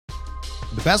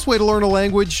The best way to learn a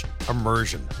language?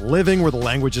 Immersion. Living where the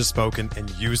language is spoken and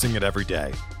using it every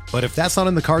day. But if that's not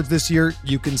in the cards this year,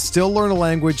 you can still learn a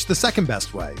language the second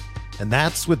best way, and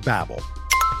that's with Babbel.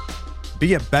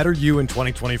 Be a better you in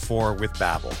 2024 with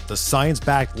Babbel, the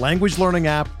science-backed language learning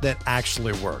app that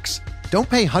actually works. Don't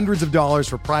pay hundreds of dollars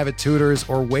for private tutors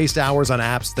or waste hours on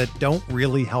apps that don't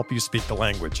really help you speak the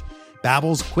language.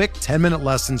 Babbel's quick 10-minute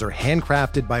lessons are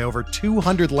handcrafted by over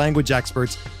 200 language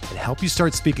experts and help you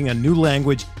start speaking a new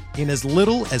language in as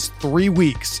little as 3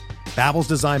 weeks. Babbel's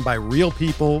designed by real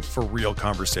people for real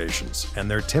conversations,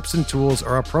 and their tips and tools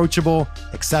are approachable,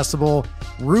 accessible,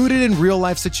 rooted in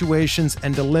real-life situations,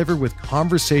 and delivered with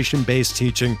conversation-based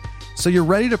teaching, so you're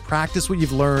ready to practice what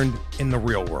you've learned in the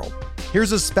real world.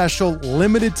 Here's a special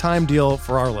limited-time deal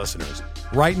for our listeners.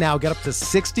 Right now, get up to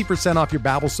 60% off your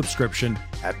Babbel subscription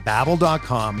at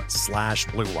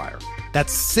babbel.com/Blue Wire.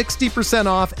 That's 60%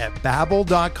 off at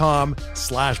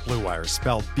babbel.com/Blue Wire,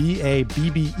 spelled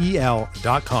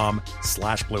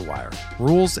BABBEL.com/Blue Wire.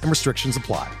 Rules and restrictions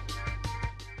apply.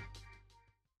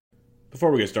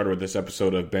 Before we get started with this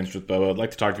episode of Benched with Bubba, I'd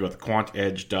like to talk to you about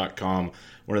thequantedge.com,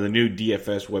 one of the new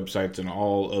DFS websites in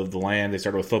all of the land. They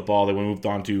started with football, they moved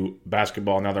on to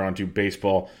basketball, now they're on to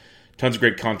baseball. Tons of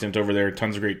great content over there,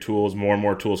 tons of great tools, more and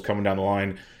more tools coming down the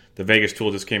line. The Vegas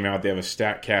tool just came out. They have a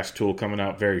StatCast tool coming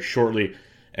out very shortly,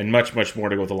 and much, much more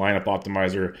to go with the lineup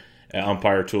optimizer,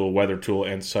 umpire tool, weather tool,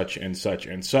 and such and such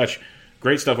and such.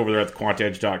 Great stuff over there at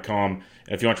thequantedge.com.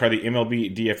 And if you want to try the MLB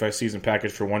DFS season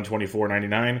package for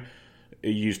 $124.99,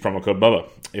 use promo code BUBBA.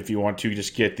 If you want to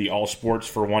just get the all sports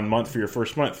for 1 month for your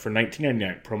first month for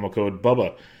 $19.99, promo code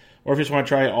BUBBA. Or if you just want to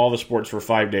try all the sports for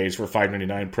 5 days for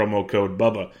 $5.99, promo code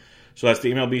BUBBA. So that's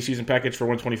the MLB season package for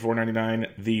 $124.99,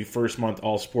 the first month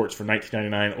all sports for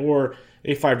 $19.99, or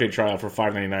a 5-day trial for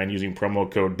 $5.99 using promo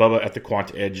code BUBBA at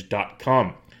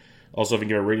thequantedge.com. Also, if you can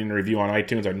give a rating and review on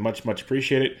iTunes, I'd much, much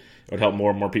appreciate it. It would help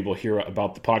more and more people hear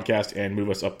about the podcast and move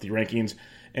us up the rankings,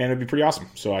 and it'd be pretty awesome.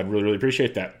 So I'd really, really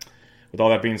appreciate that. With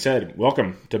all that being said,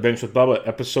 welcome to Bench with Bubba,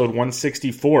 episode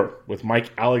 164, with Mike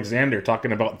Alexander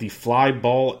talking about the Fly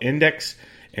Ball Index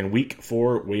and Week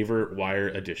 4 waiver wire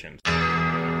additions.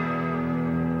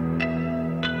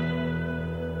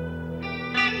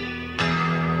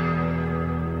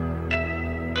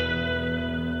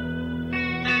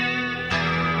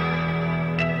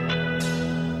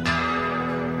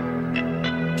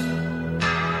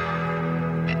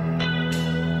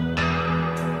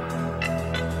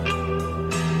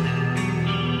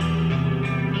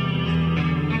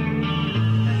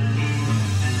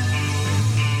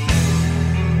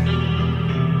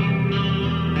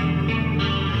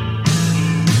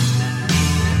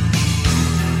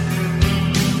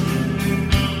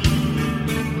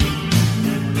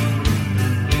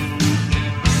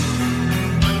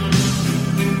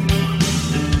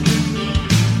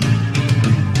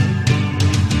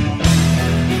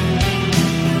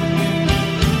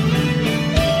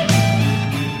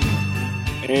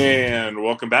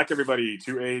 Welcome back, everybody,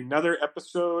 to another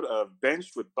episode of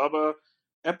Benched with Bubba,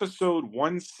 episode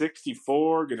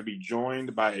 164. Going to be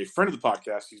joined by a friend of the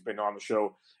podcast. He's been on the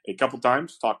show a couple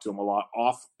times, talked to him a lot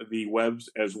off the webs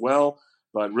as well,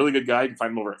 but really good guy. You can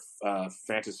find him over at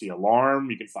Fantasy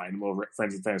Alarm. You can find him over at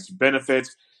Friends and Fantasy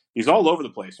Benefits. He's all over the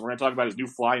place. We're going to talk about his new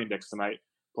Fly Index tonight,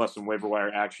 plus some waiver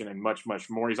wire action and much, much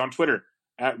more. He's on Twitter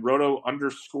at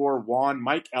roto_Juan.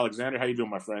 Mike Alexander, how you doing,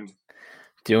 my friend?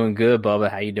 Doing good, Bubba.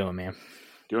 How you doing, man?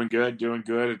 Doing good.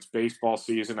 It's baseball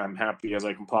season. I'm happy as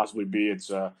I can possibly be. It's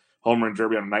a home run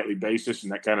derby on a nightly basis,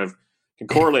 and that kind of can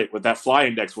correlate with that Fly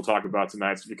Index we'll talk about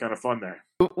tonight. So it'll be kind of fun there.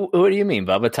 What do you mean,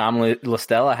 Bubba? Tom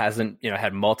LaStella hasn't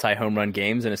had multi-home run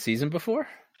games in a season before?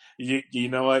 You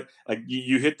know what? Like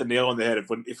you hit the nail on the head.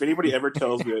 If anybody ever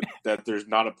tells me that there's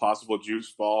not a possible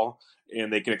juice ball,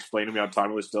 and they can explain to me how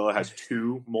Tom LaStella has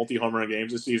 2 multi-home run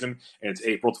games this season, and it's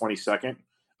April 22nd,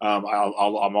 I'm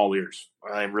all ears.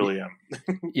 I really am.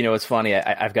 It's funny.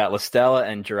 I've got LaStella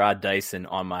and Gerard Dyson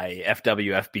on my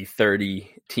FWFB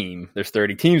 30 team. There's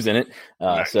 30 teams in it.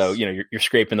 Nice. So, you're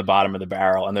scraping the bottom of the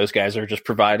barrel, and those guys are just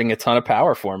providing a ton of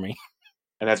power for me.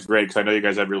 And that's great because I know you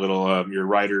guys have your little your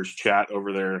writers chat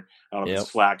over there,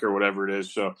 Slack or whatever it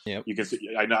is. So you can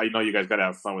see. I know you guys got to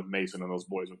have fun with Mason and those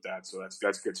boys with that. So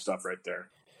that's good stuff right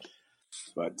there.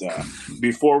 But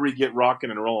before we get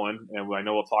rocking and rolling, and I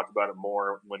know we'll talk about it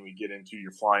more when we get into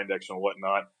your Fly Index and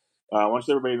whatnot, why don't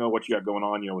you let everybody know what you got going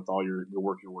on, with all your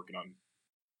work you're working on?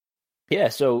 Yeah,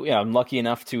 so I'm lucky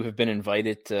enough to have been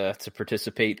invited to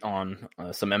participate on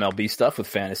some MLB stuff with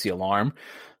Fantasy Alarm,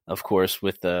 of course,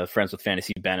 with Friends with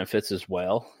Fantasy Benefits as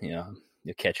well. You'll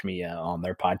catch me on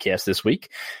their podcast this week,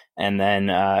 and then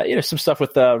some stuff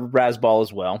with Razzball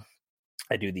as well.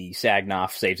 I do the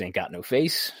Sagnoff Saves Ain't Got No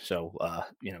Face. So,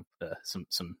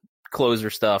 some closer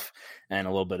stuff and a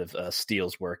little bit of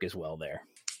steals work as well there.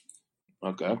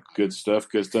 Okay, good stuff.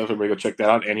 Everybody go check that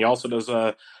out. And he also does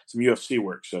some UFC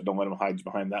work, so don't let him hide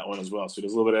behind that one as well. So he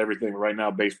does a little bit of everything. Right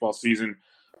now, baseball season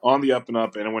on the up and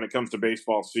up. And when it comes to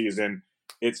baseball season,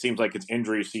 it seems like it's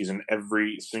injury season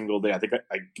every single day. I think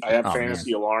I have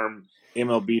Fantasy Alarm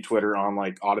MLB Twitter on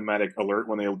like automatic alert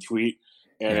when they tweet.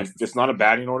 And if it's not a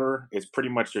batting order, it's pretty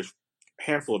much just a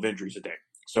handful of injuries a day.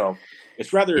 So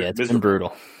it's rather been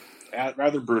brutal.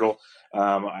 Rather brutal.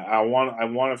 I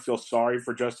want to feel sorry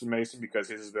for Justin Mason because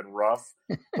his has been rough,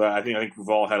 but I think we've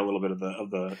all had a little bit of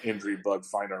the injury bug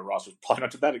find our rosters. Probably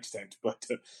not to that extent, but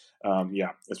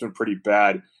it's been pretty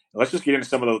bad. Let's just get into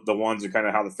some of the ones and kind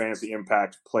of how the fantasy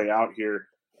impact play out here.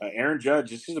 Aaron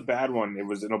Judge, this is a bad one. It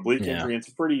was an oblique injury. It's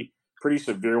a pretty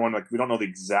severe one. Like, we don't know the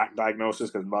exact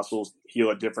diagnosis because muscles heal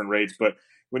at different rates. But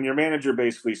when your manager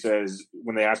basically says,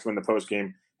 when they ask him in the post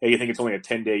game, hey, you think it's only a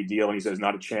 10-day deal? And he says,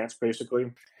 not a chance,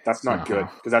 basically. That's not good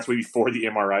because that's before the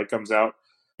MRI comes out.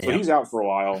 So he's out for a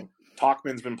while.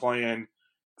 Talkman's been playing.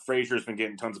 Frazier's been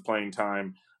getting tons of playing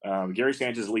time. Gary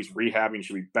Sanchez at least rehabbing,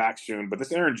 should be back soon. But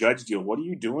this Aaron Judge deal, what are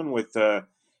you doing with the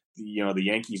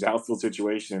Yankees outfield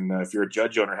situation? If you're a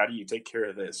Judge owner, how do you take care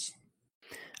of this?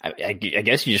 I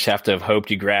guess you just have to have hoped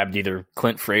you grabbed either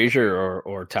Clint Frazier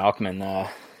or Tauchman,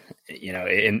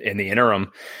 in the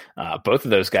interim. Both of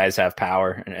those guys have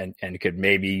power and could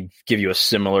maybe give you a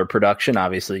similar production.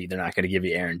 Obviously, they're not going to give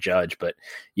you Aaron Judge, but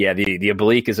the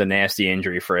oblique is a nasty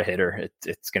injury for a hitter.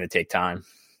 It's going to take time.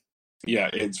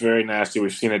 Yeah, it's very nasty.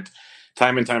 We've seen it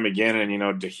time and time again,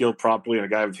 and to heal properly, and a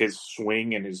guy with his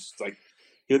swing and his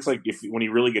he looks like when he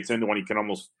really gets into one, he can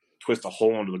almost twist a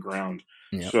hole into the ground.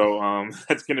 Yep. So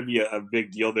that's going to be a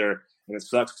big deal there, and it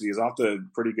sucks because he's off to a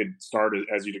pretty good start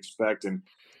as you'd expect. And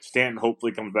Stanton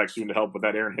hopefully comes back soon to help with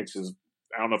that. Aaron Hicks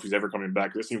I don't know if he's ever coming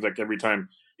back. It seems like every time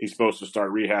he's supposed to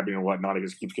start rehabbing and whatnot, he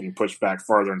just keeps getting pushed back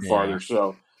farther and farther.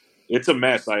 So it's a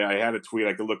mess. I had a tweet.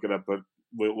 I could look it up, but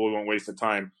we won't waste the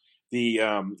time. The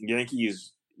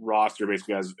Yankees roster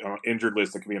basically has an injured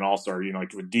list that can be an all-star,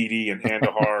 like with Didi and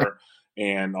Andahar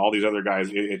and all these other guys.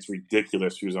 It's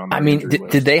ridiculous who's on that injured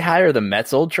list. Did they hire the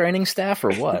Mets old training staff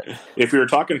or what? If we were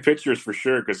talking pitchers, for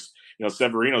sure, because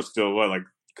Severino's still a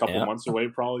couple months away,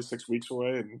 probably 6 weeks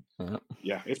away. And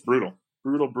it's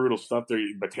brutal stuff there.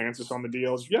 Betances on the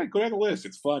deals. Yeah, go down the list.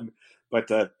 It's fun. But,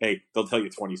 hey, they'll tell you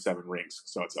 27 rings,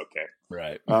 so it's okay.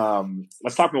 Right.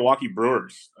 Let's talk Milwaukee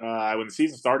Brewers. When the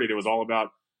season started, it was all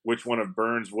about which one of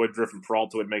Burns, Woodruff, and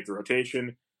Peralta would make the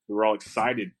rotation. We were all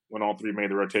excited when all three made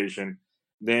the rotation.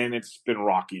 Then it's been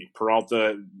rocky.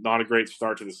 Peralta, not a great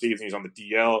start to the season. He's on the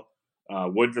DL.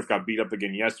 Woodruff got beat up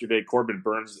again yesterday. Corbin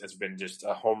Burns has been just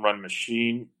a home run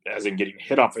machine, as in getting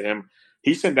hit off of him.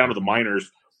 He's sent down to the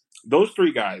minors. Those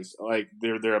three guys,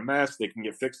 they're a mess. They can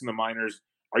get fixed in the minors.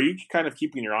 Are you kind of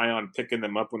keeping your eye on picking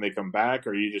them up when they come back, or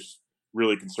are you just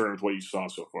really concerned with what you saw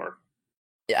so far?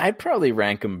 Yeah, I'd probably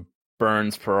rank them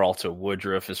Burns, Peralta,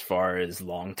 Woodruff as far as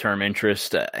long-term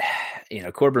interest.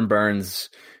 Corbin Burns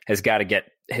has got to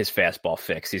get his fastball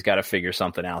fixed. He's got to figure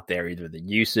something out there, either the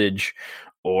usage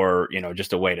or,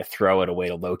 just a way to throw it, a way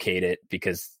to locate it,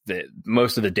 because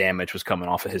most of the damage was coming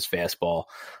off of his fastball.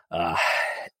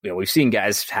 We've seen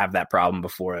guys have that problem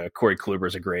before. Corey Kluber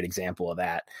is a great example of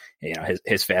that.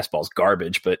 His fastball's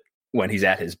garbage, but when he's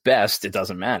at his best, it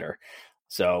doesn't matter.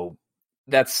 So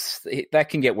that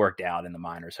can get worked out in the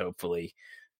minors, hopefully.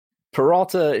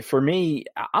 Peralta, for me,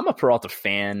 I'm a Peralta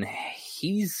fan.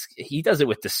 He does it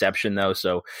with deception, though,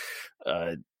 so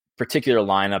particular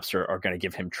lineups are going to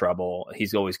give him trouble.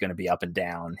 He's always going to be up and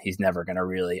down. He's never going to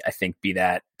really, I think, be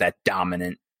that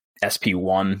dominant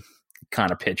SP1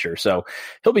 kind of pitcher. So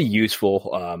he'll be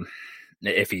useful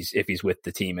if he's with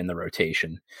the team in the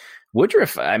rotation.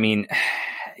 Woodruff,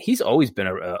 he's always been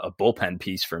a bullpen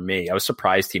piece for me. I was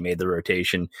surprised he made the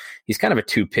rotation. He's kind of a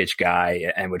two-pitch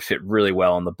guy and would fit really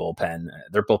well in the bullpen.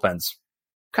 Their bullpen's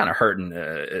kind of hurting,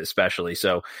 especially.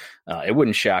 So it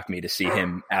wouldn't shock me to see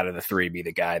him out of the three be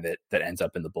the guy that ends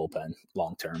up in the bullpen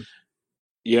long-term.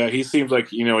 Yeah, he seems like,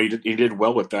 he did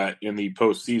well with that in the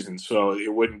postseason. So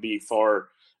it wouldn't be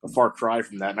a far cry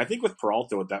from that. And I think with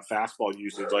Peralta, with that fastball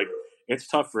usage, it's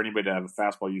tough for anybody to have a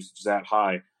fastball usage that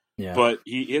high. Yeah. But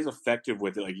he is effective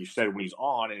with it, like you said, when he's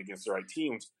on and against the right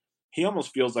teams. He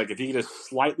almost feels like if he could just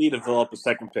slightly develop a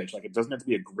second pitch, it doesn't have to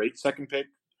be a great second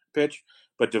pitch,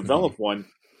 but develop one,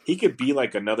 he could be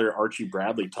like another Archie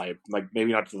Bradley type,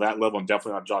 maybe not to that level and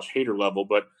definitely not Josh Hader level,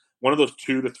 but one of those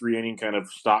 2 to 3 inning kind of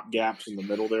stop gaps in the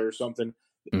middle there or something.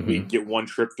 We get one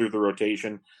trip through the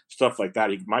rotation, stuff like that.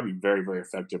 He might be very, very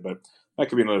effective, but that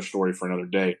could be another story for another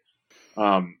day.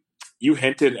 You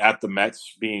hinted at the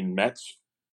Mets being Mets.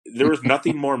 There was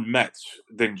nothing more Mets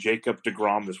than Jacob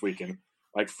deGrom this weekend.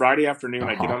 Like Friday afternoon,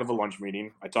 I get out of a lunch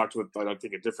meeting. I talked with, I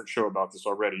think, a different show about this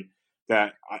already,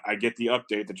 that I get the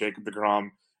update that Jacob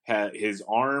deGrom, his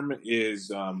arm is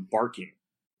barking.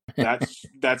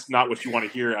 That's not what you want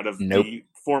to hear out of the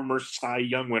former Cy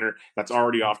Young winner that's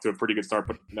already off to a pretty good start,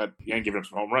 but and giving up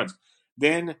some home runs.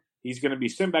 Then he's going to be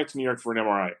sent back to New York for an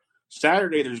MRI.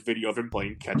 Saturday, there's video of him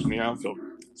playing catch in the outfield.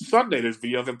 Sunday, there's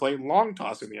video of him playing long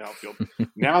toss in the outfield.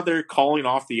 Now they're calling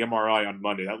off the MRI on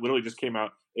Monday. That literally just came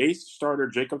out. Ace starter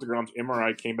Jacob deGrom's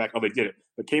MRI came back. Oh, they did it.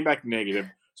 But came back negative.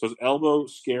 So his elbow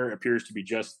scare appears to be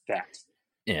just that.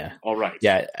 Yeah. All right.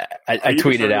 Yeah, I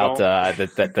tweeted out that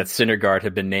Syndergaard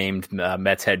had been named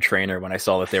Mets head trainer when I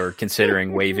saw that they were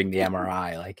considering waiving the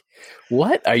MRI. Like,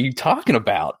 what are you talking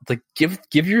about? Like, give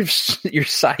your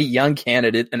Cy Young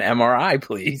candidate an MRI,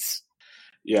 please.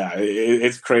 Yeah,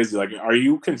 it's crazy. Like, are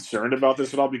you concerned about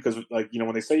this at all? Because, like,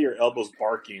 when they say your elbow's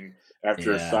barking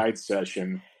after a side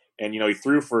session, and he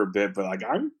threw for a bit, but like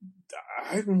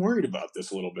I'm worried about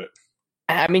this a little bit.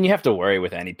 I mean, you have to worry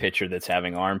with any pitcher that's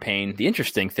having arm pain. The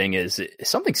interesting thing is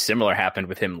something similar happened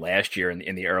with him last year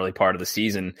in the early part of the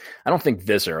season. I don't think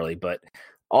this early, but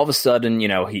all of a sudden,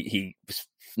 he was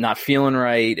not feeling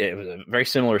right. It was a very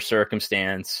similar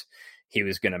circumstance. He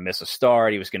was going to miss a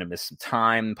start. He was going to miss some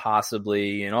time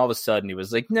possibly. And all of a sudden he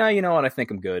was like, no, you know what? I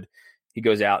think I'm good. He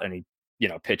goes out and he,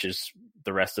 pitches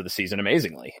the rest of the season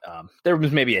amazingly. There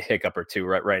was maybe a hiccup or two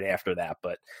right after that,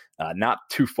 but not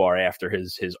too far after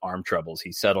his arm troubles.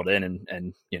 He settled in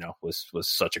and was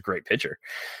such a great pitcher.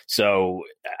 So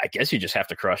I guess you just have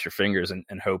to cross your fingers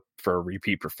and hope for a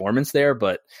repeat performance there.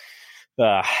 But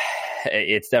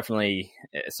it's definitely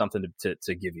something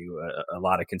to give you a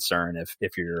lot of concern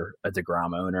if you're a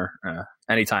deGrom owner.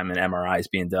 Anytime an MRI is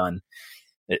being done,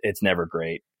 it's never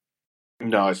great.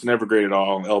 No, it's never great at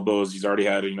all. Elbows, he's already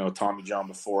had, Tommy John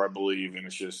before, I believe, and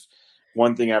it's just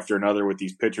one thing after another with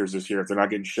these pitchers this year. If they're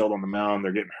not getting shelled on the mound,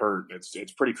 they're getting hurt.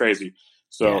 It's pretty crazy.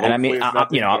 So, yeah, and I mean,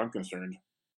 I'm concerned.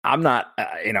 I'm not,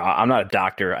 I'm not a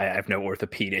doctor. I have no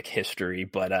orthopedic history,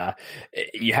 but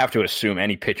you have to assume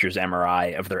any pitcher's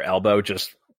MRI of their elbow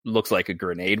just looks like a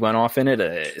grenade went off in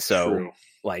it. So, True.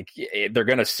 Like, they're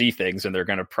going to see things and they're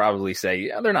going to probably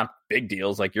say, they're not big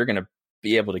deals. Like, you're going to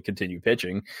be able to continue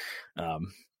pitching.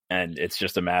 And it's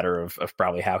just a matter of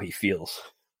probably how he feels.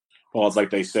 Well, it's like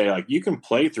they say, like, you can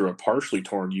play through a partially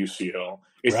torn UCL.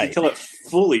 It's right. Until it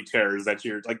fully tears that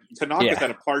you're like, Tanaka's had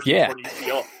a partially torn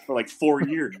UCL for like 4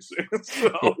 years.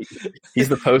 So, he's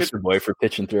the poster boy for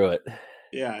pitching through it.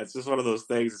 Yeah, it's just one of those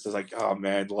things. It's just like, oh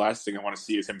man, the last thing I want to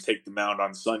see is him take the mound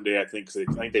on Sunday. I think they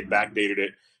backdated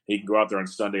it. He can go out there on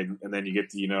Sunday, and then you get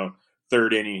to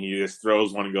third inning, he just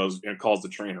throws one and goes and calls the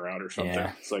trainer out or something.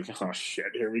 Yeah. It's like, oh shit,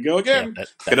 here we go again. Yeah,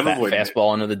 that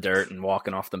fastball into the dirt and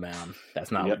walking off the mound. That's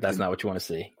not what you want to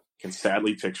see. Can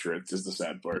sadly picture it. Is the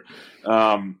sad part.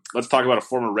 Let's talk about a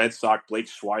former Red Sox, Blake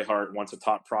Swihart, once a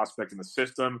top prospect in the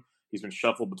system. He's been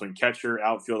shuffled between catcher,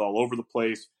 outfield, all over the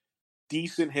place.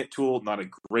 Decent hit tool, not a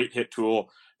great hit tool.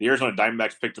 The Arizona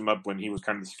Diamondbacks picked him up when he was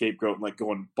kind of the scapegoat and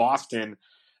going Boston.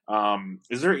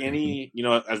 Is there any,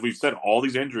 as we've said, all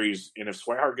these injuries, and if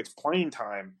Swihart gets playing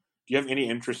time, do you have any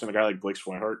interest in a guy like Blake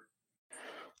Swihart?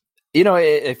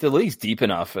 If the league's deep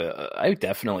enough, I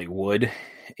definitely would.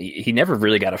 He never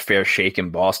really got a fair shake in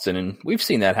Boston, and we've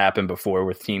seen that happen before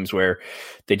with teams where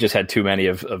they just had too many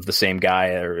of the same guy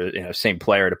or same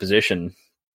player at a position.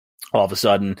 All of a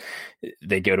sudden,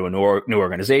 they go to a new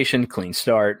organization, clean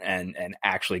start, and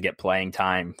actually get playing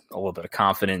time, a little bit of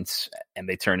confidence, and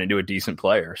they turn into a decent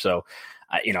player. So,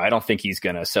 I don't think he's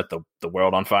going to set the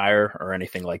world on fire or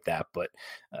anything like that. But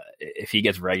if he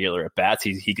gets regular at bats,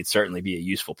 he could certainly be a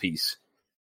useful piece.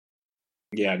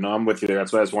 Yeah, no, I'm with you there.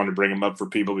 That's why I just wanted to bring him up for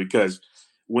people, because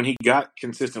when he got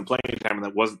consistent playing time, and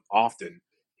that wasn't often,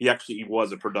 he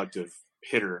was a productive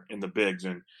hitter in the bigs.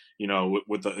 And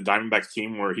with the Diamondbacks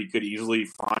team where he could easily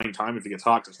find time if he gets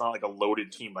hot, it's not like a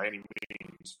loaded team by any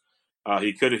means.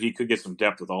 He could get some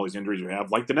depth with all these injuries we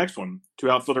have, like the next one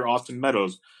to outfielder Austin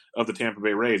Meadows of the Tampa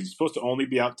Bay Rays. He's supposed to only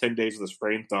be out 10 days with a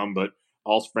sprained thumb, but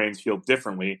all sprains heal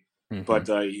differently. Mm-hmm. But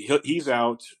he's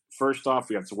out. First off,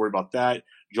 we have to worry about that.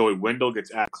 Joey Wendell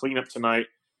gets at cleanup tonight.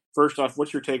 First off,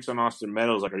 what's your takes on Austin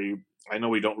Meadows? Like, I know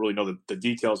we don't really know the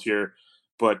details here,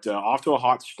 but off to a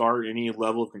hot start, any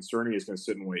level of concern, he is going to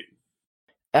sit and wait.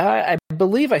 I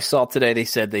believe I saw today they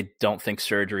said they don't think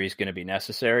surgery is going to be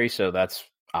necessary, so that's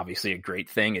obviously a great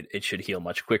thing. It should heal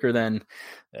much quicker then.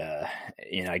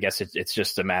 I guess it's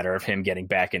just a matter of him getting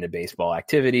back into baseball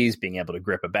activities, being able to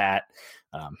grip a bat.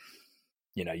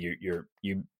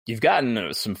 You you've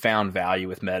gotten some found value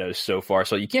with Meadows so far,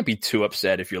 so you can't be too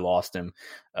upset if you lost him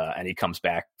and he comes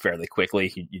back fairly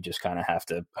quickly. You just kind of have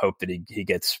to hope that he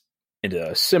gets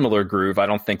into a similar groove. I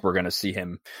don't think we're going to see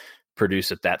him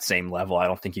produce at that same level. I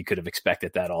don't think you could have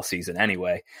expected that all season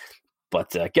anyway.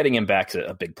 But getting him back is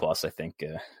a big plus, I think,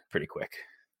 pretty quick.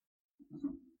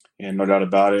 And no doubt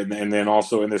about it. And then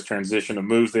also in this transition of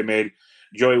moves they made,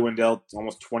 Joey Wendell,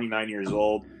 almost 29 years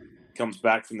old, comes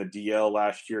back from the DL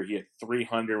last year. He hit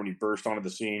 300 when he burst onto the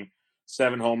scene.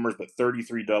 7 homers, but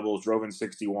 33 doubles, drove in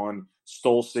 61,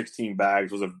 stole 16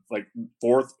 bags, was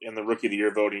fourth in the Rookie of the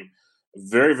Year voting.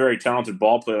 Very, very talented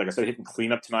ball player. Like I said, hitting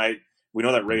cleanup tonight. We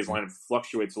know that Rays lineup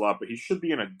fluctuates a lot, but he should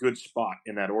be in a good spot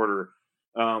in that order.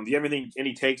 Do you have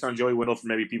any takes on Joey Wendell from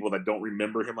maybe people that don't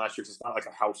remember him last year? Because it's not like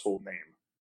a household name.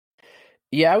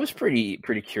 Yeah, I was pretty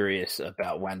curious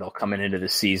about Wendell coming into the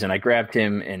season. I grabbed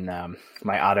him in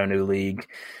my Auto New League,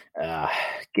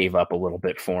 gave up a little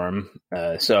bit for him.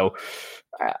 So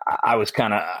I was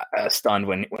kind of stunned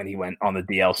when he went on the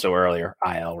DL so early, or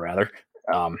IL rather.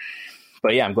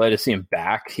 But yeah, I'm glad to see him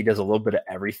back. He does a little bit of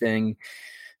everything.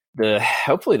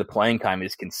 Hopefully the playing time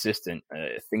is consistent.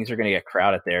 Things are going to get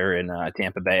crowded there in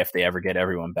Tampa Bay if they ever get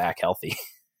everyone back healthy.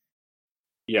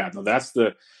 Yeah, no,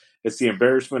 it's the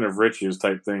embarrassment of riches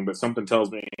type thing, but something tells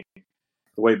me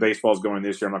the way baseball is going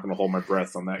this year, I'm not going to hold my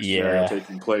breath on that scenario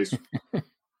taking place.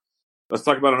 Let's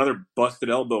talk about another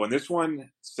busted elbow. And this one,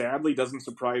 sadly, doesn't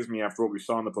surprise me after what we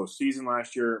saw in the postseason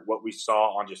last year, what we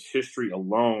saw on just history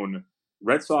alone.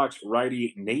 Red Sox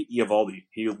righty Nate Eovaldi.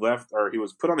 He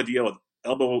was put on the DL with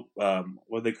elbow,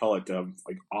 what do they call it?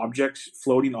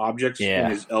 Floating objects in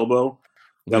his elbow.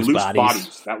 Loose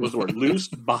bodies. That was the word. Loose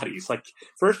bodies. Like,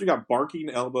 first we got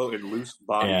barking elbow and loose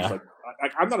bodies. Yeah.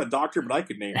 Like, I'm not a doctor, but I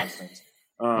could name those things.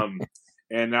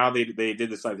 And now they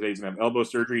did decide that he's going to have elbow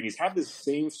surgery, and he's had this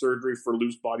same surgery for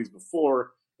loose bodies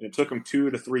before, and it took him 2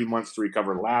 to 3 months to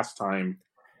recover last time.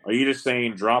 Are you just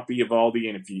saying drop Eovaldi,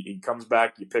 and if he comes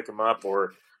back, you pick him up,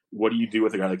 or what do you do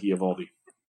with a guy like Eovaldi?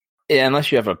 Yeah,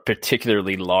 unless you have a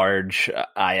particularly large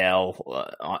IL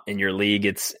in your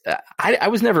league, I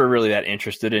was never really that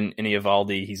interested in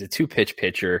Eovaldi. He's a 2-pitch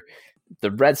pitcher.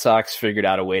 The Red Sox figured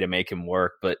out a way to make him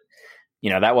work, but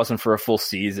that wasn't for a full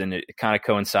season. It kind of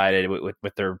coincided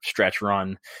with their stretch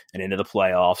run and into the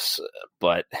playoffs.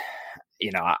 But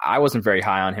I wasn't very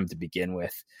high on him to begin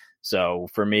with. So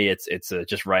for me, it's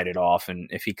just write it off. And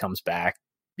if he comes back,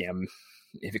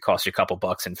 if it costs you a couple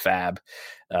bucks in fab,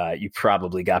 you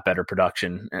probably got better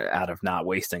production out of not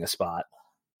wasting a spot.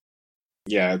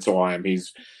 Yeah, that's all I am.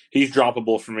 He's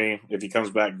droppable for me. If he comes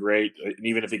back, great. And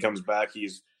even if he comes back,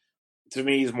 to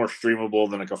me, he's more streamable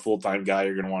than like a full-time guy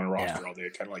you're going to want to roster all day,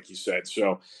 kind of like you said.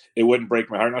 So it wouldn't break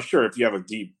my heart. Now, sure, if you have a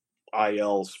deep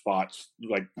IL spot,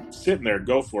 like sitting there,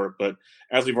 go for it. But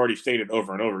as we've already stated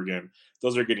over and over again,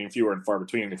 those are getting fewer and far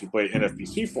between. And if you play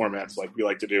NFBC formats like we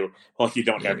like to do, well, you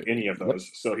don't have any of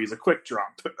those. So he's a quick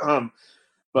drop.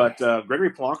 But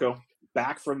Gregory Polanco,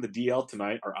 back from the DL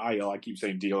tonight, or IL. I keep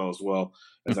saying DL as well,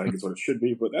 as I think it's what it should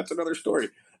be. But that's another story.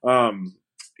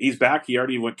 He's back. He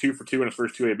already went 2 for 2 in his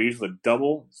first 2 ABs with a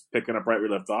double, picking up right where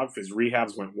he left off. His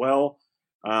rehabs went well.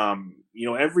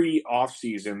 Every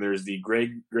offseason there's the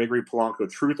Gregory Polanco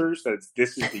truthers that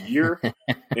this is the year,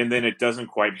 and then it doesn't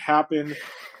quite happen.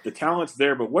 The talent's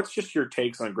there, but what's just your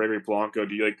takes on Gregory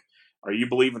Polanco? Are you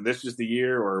believing this is the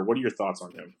year, or what are your thoughts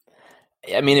on him?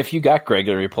 I mean, if you got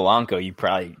Gregory Polanco, you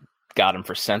probably got him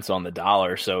for cents on the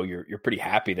dollar, so you're pretty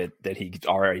happy that he's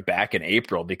already back in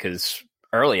April, because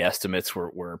early estimates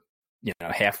were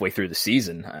halfway through the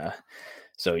season.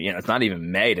 So, it's not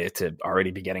even May to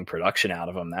already be getting production out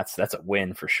of him. That's a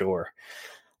win for sure.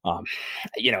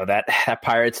 That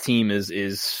Pirates team is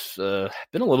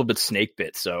been a little bit snake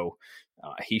bit. So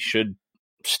he should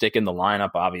stick in the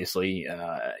lineup, obviously,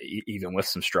 even with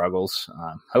some struggles.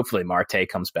 Hopefully Marte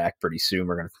comes back pretty soon.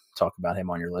 We're going to talk about him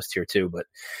on your list here too, but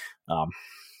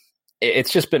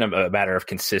it's just been a matter of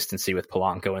consistency with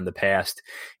Polanco in the past.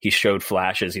 He showed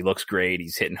flashes. He looks great.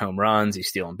 He's hitting home runs. He's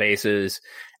stealing bases.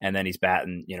 And then he's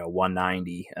batting,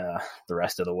 190 the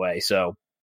rest of the way. So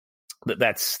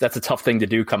that's a tough thing to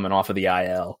do coming off of the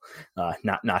IL,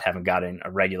 not having gotten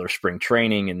a regular spring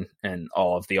training and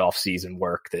all of the off-season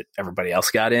work that everybody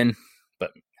else got in. But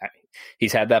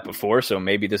he's had that before, so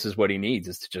maybe this is what he needs,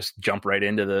 is to just jump right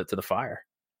into the fire.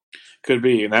 Could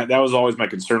be. And that was always my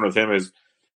concern with him, is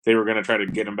they were going to try to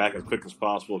get him back as quick as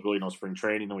possible with really no spring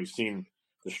training. And we've seen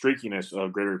the streakiness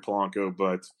of Gregory Polanco,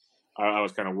 but I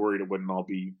was kind of worried it wouldn't all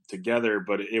be together.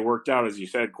 But it worked out, as you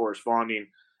said, corresponding.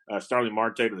 Starling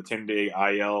Marte to the 10-day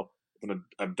IL with an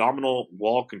abdominal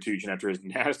wall contusion after his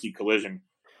nasty collision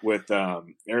with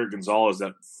Eric Gonzalez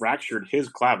that fractured his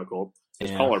clavicle,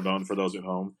 his collarbone for those at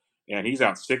home, and he's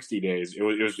out 60 days.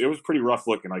 It was pretty rough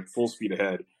looking, like full speed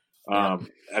ahead.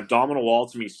 Abdominal wall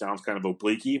to me sounds kind of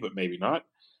obliquey, but maybe not.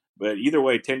 But either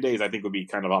way, 10 days I think would be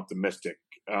kind of optimistic.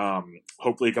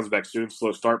 Hopefully he comes back soon.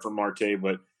 Slow start from Marte,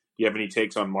 but do you have any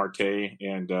takes on Marte?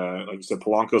 And like you said,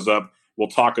 Polanco's up. We'll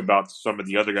talk about some of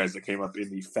the other guys that came up in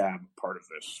the FAB part of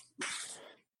this.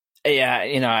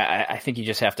 Yeah, I think you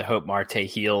just have to hope Marte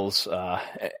heals.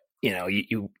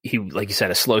 He like you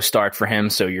said, a slow start for him,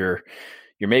 so you're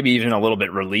maybe even a little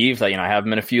bit relieved that, I have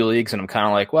him in a few leagues, and I'm kind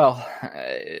of like, well,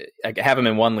 I have him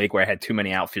in one league where I had too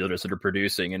many outfielders that are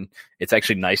producing, and it's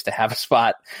actually nice to have a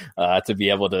spot to be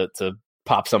able to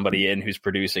pop somebody in who's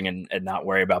producing and not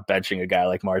worry about benching a guy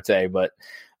like Marte. But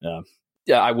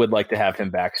I would like to have him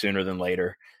back sooner than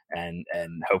later, and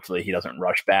hopefully he doesn't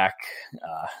rush back.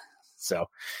 So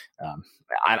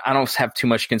I don't have too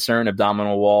much concern.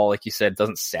 Abdominal wall, like you said,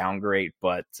 doesn't sound great,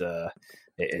 but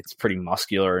it's pretty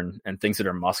muscular, and things that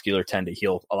are muscular tend to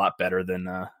heal a lot better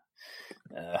than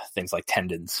things like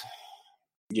tendons.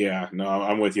 Yeah, no,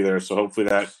 I'm with you there. So hopefully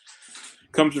that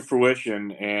comes to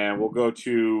fruition, and we'll go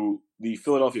to the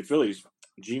Philadelphia Phillies.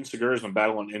 Gene Segura has been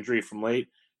battling injury from late,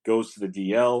 goes to the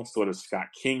DL. So does Scott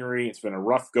Kingery. It's been a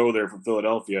rough go there from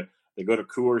Philadelphia. They go to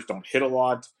Coors, don't hit a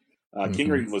lot.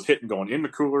 Kingery was hitting going into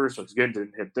Coors, so it's good,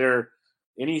 didn't hit there.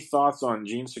 Any thoughts on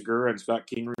Gene Segura and Scott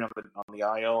Kingery on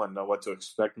the IL and what to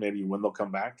expect maybe when they'll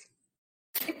come back?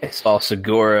 I saw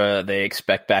Segura they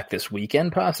expect back this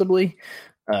weekend possibly,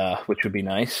 which would be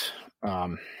nice.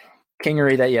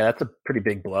 Kingery, that's a pretty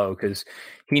big blow because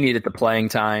he needed the playing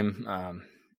time,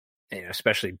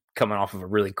 especially coming off of a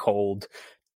really cold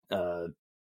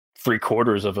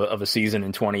 3/4 of a season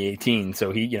in 2018.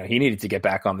 So he needed to get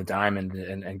back on the diamond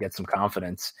and get some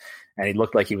confidence. And he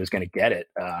looked like he was going to get it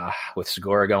with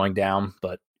Segura going down,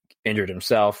 but injured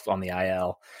himself on the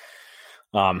IL.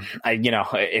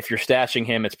 If you're stashing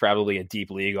him, it's probably a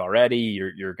deep league already.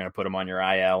 You're going to put him on your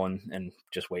IL and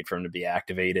just wait for him to be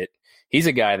activated. He's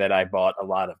a guy that I bought a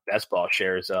lot of best ball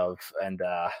shares of, and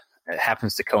it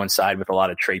happens to coincide with a lot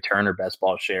of Trey Turner best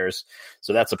ball shares.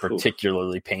 So that's a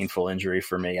particularly painful injury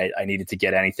for me. I needed to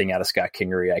get anything out of Scott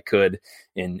Kingery I could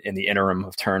in the interim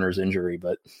of Turner's injury,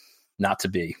 but not to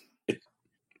be.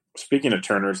 Speaking of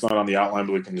Turner, it's not on the outline,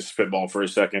 but we can just spitball for a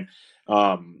second.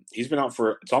 He's been out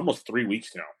for it's almost 3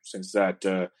 weeks now since that.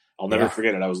 I'll never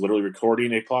forget it. I was literally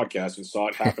recording a podcast and saw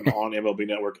it happen on MLB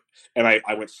Network, and I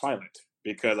went silent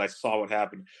because I saw what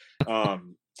happened.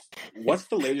 What's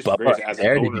the latest as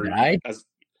an owner?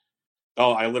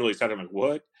 I literally said, I'm like,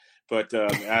 what? But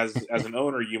as an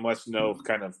owner, you must know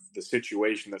kind of the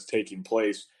situation that's taking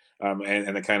place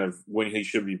and the kind of when he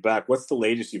should be back. What's the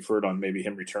latest you've heard on maybe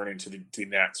him returning to the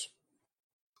Nats?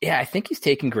 Yeah, I think he's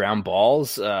taking ground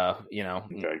balls, Okay,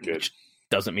 good. Which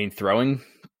doesn't mean throwing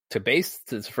to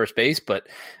first base, but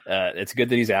it's good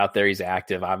that he's out there. He's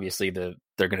active. Obviously, they're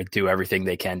going to do everything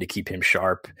they can to keep him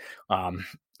sharp.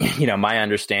 My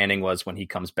understanding was when he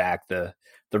comes back, the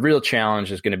real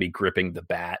challenge is going to be gripping the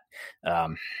bat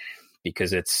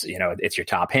because it's your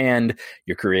top hand.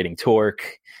 You're creating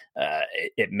torque.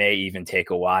 It may even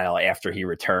take a while after he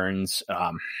returns.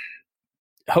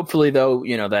 Hopefully, though,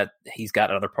 that he's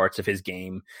got other parts of his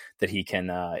game that he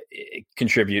can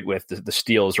contribute with. The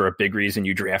steals are a big reason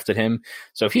you drafted him.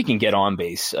 So if he can get on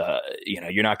base,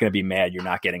 you're not going to be mad you're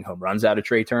not getting home runs out of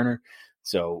Trey Turner.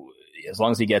 So as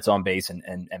long as he gets on base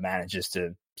and manages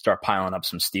to start piling up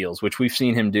some steals, which we've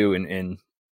seen him do in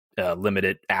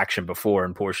limited action before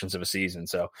in portions of a season.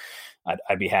 So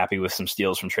I'd be happy with some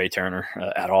steals from Trey Turner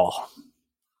at all.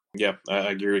 Yeah, I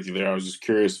agree with you there. I was just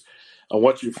curious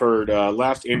what you've heard.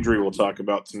 Last injury we'll talk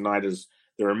about tonight is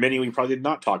there are many we probably did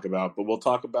not talk about, but we'll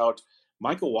talk about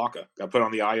Michael Wacha. Got put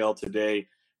on the IL today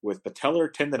with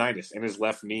patellar tendonitis in his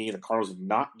left knee. The Cardinals have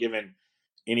not given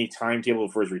any timetable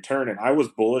for his return, and I was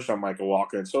bullish on Michael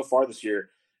Wacha. And so far this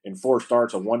year, in 4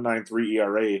 starts, a 1.93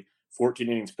 ERA, 14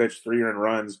 innings pitched, 3 earned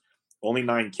runs, only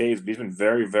 9 Ks, but he's been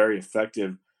very, very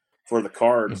effective for the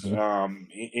Cards. Mm-hmm.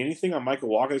 Anything on Michael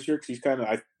Wacha this year?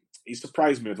 Because he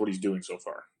surprised me with what he's doing so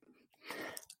far.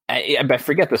 I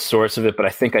forget the source of it, but I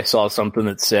think I saw something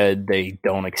that said they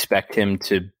don't expect him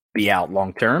to be out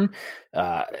long term.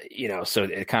 So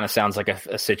it kind of sounds like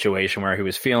a situation where he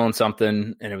was feeling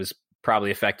something and it was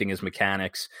probably affecting his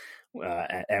mechanics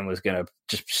and was going to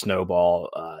just snowball.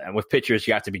 And with pitchers,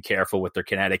 you have to be careful with their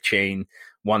kinetic chain.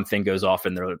 One thing goes off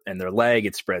in their leg,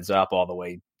 it spreads up all the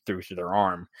way through to their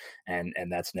arm, and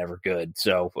that's never good.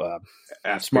 So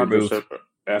smart move.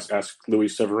 Ask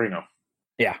Luis Severino.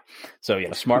 Yeah. So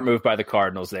smart move by the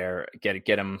Cardinals there. Get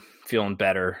him feeling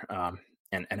better.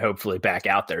 and hopefully back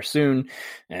out there soon.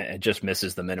 And it just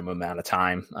misses the minimum amount of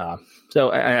time.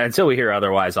 So until we hear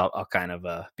otherwise, I'll kind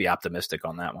of be optimistic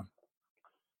on that one.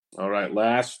 All right,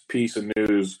 last piece of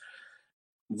news.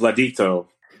 Vladito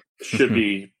should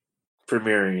be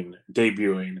premiering,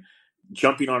 debuting,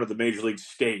 jumping onto the Major League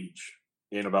stage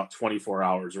in about 24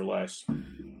 hours or less.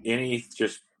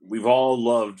 We've all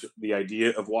loved the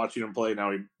idea of watching him play.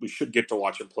 Now we should get to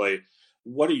watch him play.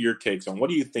 What are your takes on what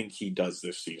do you think he does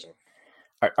this season?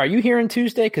 Are you hearing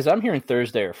Tuesday? Because I'm hearing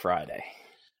Thursday or Friday.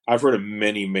 I've heard of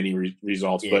many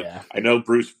results, but I know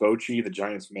Bruce Bochy, the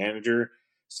Giants manager,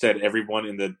 said everyone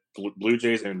in the Blue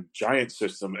Jays and Giants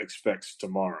system expects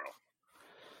tomorrow.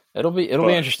 It'll be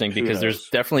interesting because there's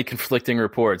definitely conflicting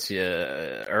reports.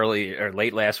 Early or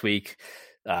late last week,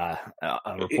 a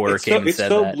reporter came and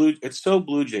said that. It's so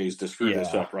Blue Jays to screw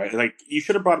this up, right? Like, you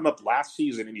should have brought him up last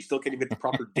season, and you still can't even get the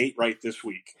proper date right this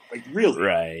week. Like, really?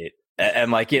 Right.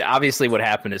 And like, obviously what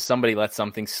happened is somebody let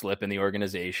something slip in the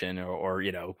organization or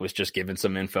was just giving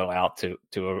some info out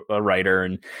to a writer,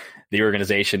 and the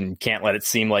organization can't let it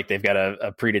seem like they've got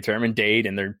a predetermined date,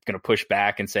 and they're going to push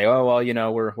back and say, oh,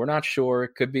 well, we're not sure.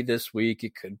 It could be this week.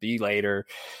 It could be later.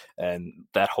 And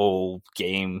that whole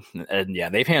game. And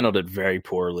they've handled it very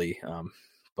poorly.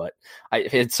 But I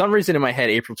had some reason in my head,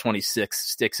 April 26th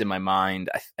sticks in my mind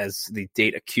as the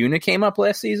date Acuna came up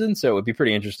last season. So it would be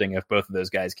pretty interesting if both of those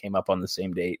guys came up on the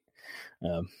same date.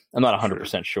 I'm not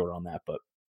 100% sure on that, but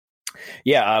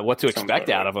what to expect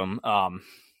out of him.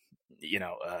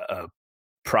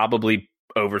 Probably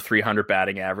over 300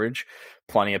 batting average,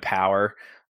 plenty of power.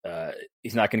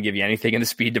 He's not going to give you anything in the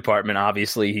speed department.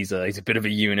 Obviously, he's a bit of a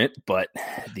unit, but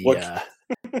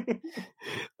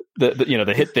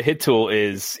the hit tool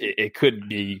is it could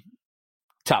be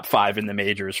top 5 in the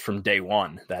majors from day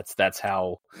one. That's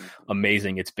how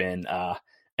amazing it's been.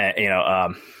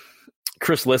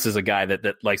 Chris Liss is a guy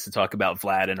that likes to talk about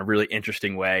Vlad in a really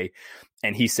interesting way,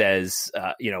 and he says,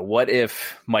 what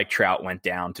if Mike Trout went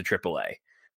down to AAA?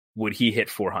 Would he hit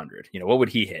 400? What would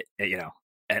he hit?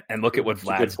 And look at what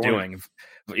Vlad's doing.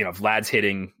 Vlad's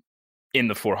hitting in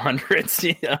the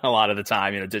 400s a lot of the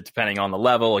time, depending on the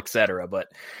level, et cetera. But,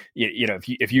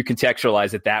 if you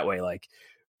contextualize it that way, like,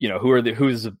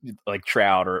 who's like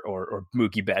Trout or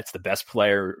Mookie Betts, the best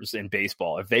players in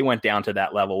baseball, if they went down to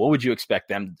that level, what would you expect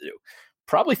them to do?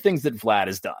 Probably things that Vlad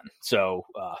has done. So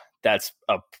that's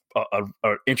a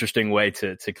interesting way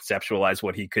to conceptualize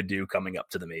what he could do coming up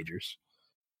to the majors.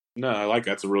 No, I like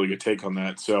that's a really good take on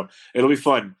that. So it'll be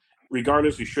fun.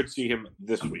 Regardless, we should see him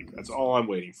this week. That's all I'm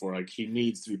waiting for. Like, he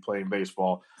needs to be playing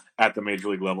baseball at the major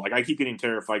league level. Like, I keep getting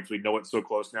terrified because we know it's so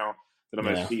close now that I'm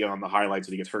going to see on the highlights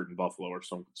that he gets hurt in Buffalo or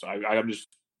something. So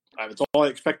it's all I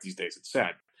expect these days. It's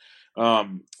sad. But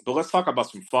let's talk about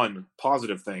some fun,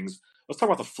 positive things. Let's talk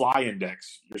about the Fly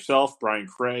Index. Yourself, Brian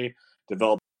Cray,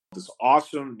 developed this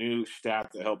awesome new stat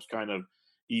that helps kind of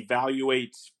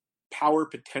evaluate power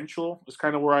potential is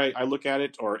kind of where I look at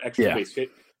it, or extra base hit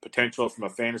potential from a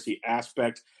fantasy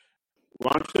aspect.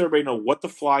 Why don't you everybody know what the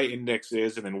Fly Index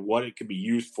is and then what it can be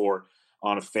used for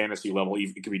on a fantasy level?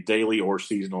 It could be daily or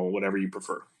seasonal, whatever you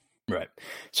prefer. Right.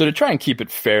 So to try and keep it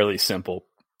fairly simple,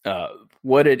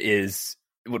 what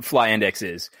Fly Index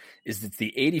is it's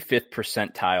the 85th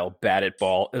percentile batted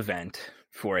ball event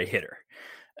for a hitter.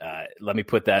 Let me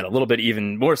put that a little bit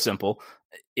even more simple.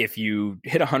 If you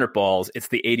hit 100 balls, it's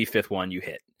the 85th one you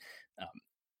hit.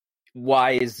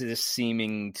 Why is this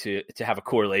seeming to have a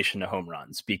correlation to home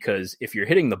runs? Because if you're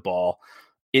hitting the ball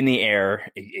in the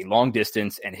air a long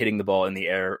distance and hitting the ball in the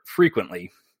air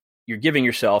frequently, you're giving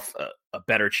yourself a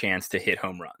better chance to hit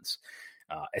home runs,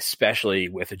 especially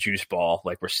with a juice ball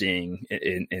like we're seeing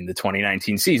in the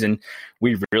 2019 season.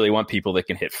 We really want people that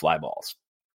can hit fly balls.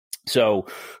 So,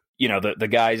 the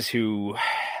guys who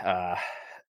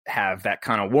have that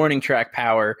kind of warning track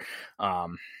power,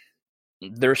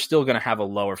 they're still going to have a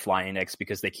lower Fly Index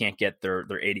because they can't get their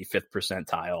 85th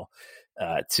percentile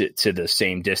to the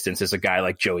same distance as a guy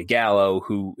like Joey Gallo,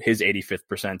 who his 85th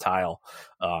percentile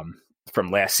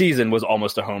from last season was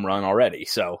almost a home run already.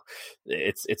 So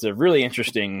it's a really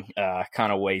interesting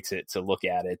kind of way to look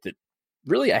at it that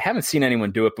really I haven't seen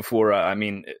anyone do it before. I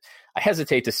mean, I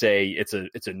hesitate to say it's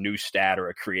a new stat or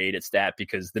a created stat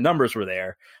because the numbers were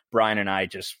there. Brian and I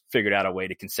just figured out a way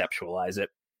to conceptualize it.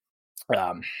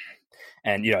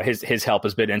 And his help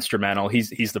has been instrumental.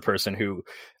 He's the person who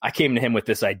I came to him with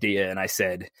this idea, and I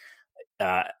said,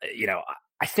 I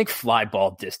think fly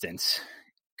ball distance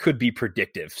could be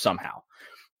predictive somehow.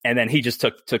 And then he just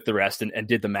took the rest and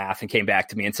did the math and came back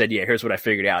to me and said, yeah, here's what I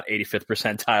figured out. 85th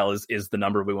percentile is the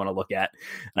number we want to look at.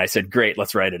 And I said, great,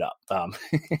 let's write it up.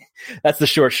 That's the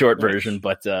short version.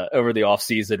 But over the off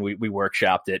season, we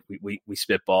workshopped it. We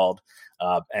spitballed.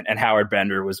 And Howard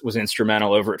Bender was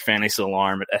instrumental over at Fantasy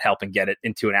Alarm at helping get it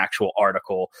into an actual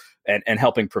article and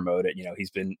helping promote it. He's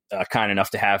been kind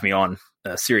enough to have me on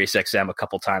Sirius XM a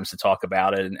couple times to talk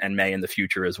about it and may in the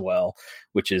future as well,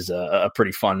 which is a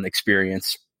pretty fun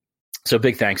experience. So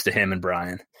big thanks to him and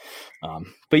Brian.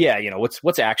 But yeah,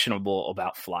 what's actionable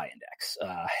about Fly Index?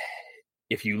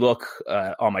 If you look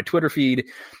on my Twitter feed,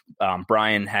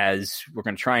 Brian we're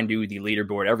going to try and do the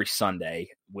leaderboard every Sunday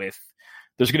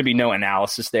there's going to be no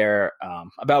analysis there.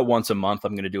 About once a month,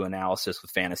 I'm going to do analysis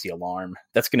with Fantasy Alarm.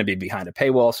 That's going to be behind a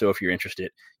paywall. So if you're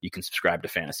interested, you can subscribe to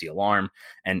Fantasy Alarm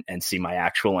and see my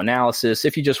actual analysis.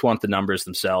 If you just want the numbers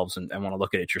themselves and want to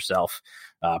look at it yourself,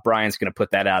 Brian's going to put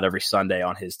that out every Sunday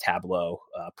on his Tableau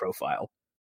profile.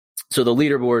 So the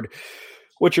leaderboard,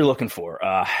 what you're looking for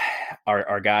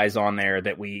are guys on there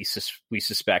that we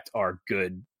suspect are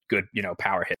good,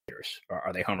 power hitters.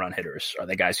 Are they home run hitters? Are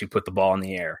they guys who put the ball in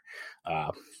the air?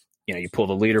 You pull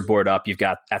the leaderboard up, you've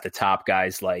got at the top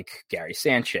guys like Gary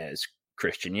Sanchez,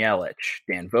 Christian Yelich,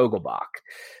 Dan Vogelbach.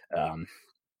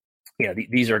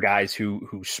 These are guys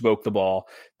who smoke the ball.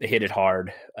 They hit it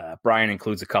hard. Brian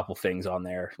includes a couple things on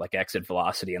there like exit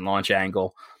velocity and launch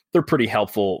angle. They're pretty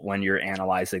helpful when you're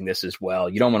analyzing this as well.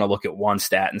 You don't want to look at one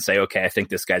stat and say, okay, I think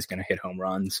this guy's going to hit home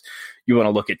runs. You want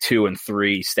to look at 2 and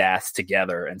 3 stats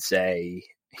together and say,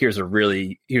 here's a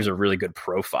really good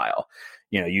profile.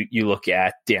 You look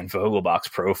at Dan Vogelbach's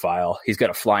profile. He's got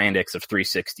a Fly Index of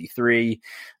 363,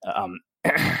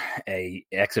 a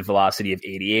exit velocity of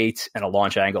 88, and a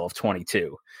launch angle of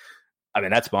 22. I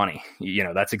mean, that's money.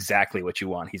 That's exactly what you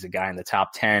want. He's a guy in the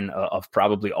top 10 of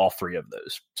probably all 3 of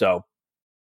those. So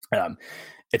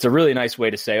it's a really nice way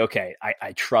to say, okay,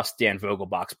 I trust Dan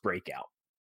Vogelbach's breakout.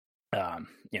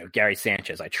 Gary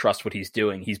Sanchez, I trust what he's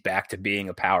doing. He's back to being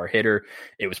a power hitter.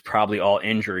 It was probably all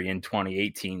injury in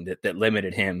 2018 that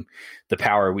limited him. The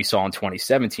power we saw in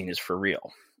 2017 is for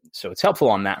real. So it's helpful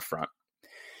on that front.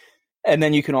 And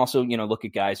then you can also, look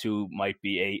at guys who might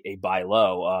be a buy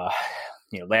low.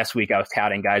 Last week I was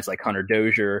touting guys like Hunter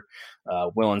Dozier,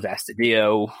 Willens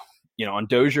Astudillo. On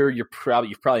Dozier, you've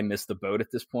probably missed the boat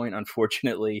at this point,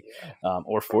 unfortunately,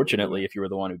 or fortunately, if you were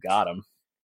the one who got him.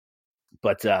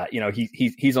 But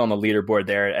he's on the leaderboard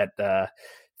there at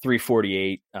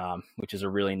 348, which is a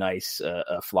really nice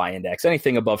Fly Index.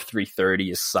 Anything above 330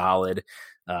 is solid.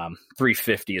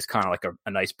 350 is kind of like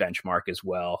a nice benchmark as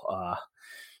well.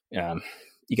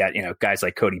 You got guys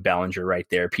like Cody Bellinger right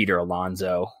there, Peter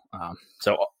Alonso.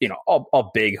 So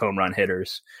all big home run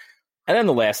hitters. And then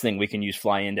the last thing we can use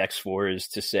Fly Index for is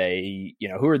to say,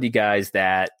 who are the guys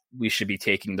that we should be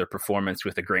taking their performance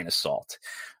with a grain of salt?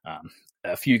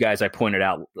 A few guys I pointed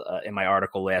out in my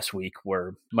article last week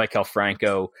were Maikel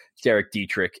Franco, Derek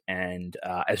Dietrich, and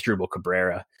Asdrubal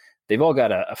Cabrera. They've all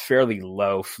got a fairly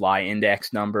low Fly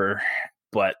Index number,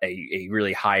 but a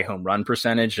really high home run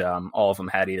percentage. All of them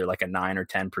had either like a 9 or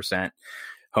 10%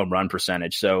 home run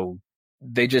percentage. So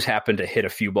they just happen to hit a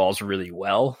few balls really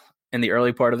well in the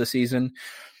early part of the season.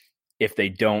 If they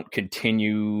don't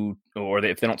continue or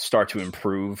if they don't start to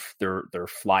improve their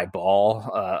fly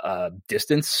ball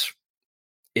distance,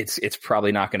 it's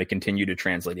probably not going to continue to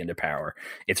translate into power.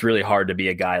 It's really hard to be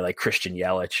a guy like Christian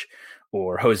Yelich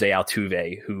or Jose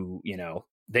Altuve, who,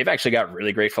 they've actually got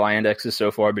really great Fly Indexes so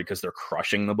far because they're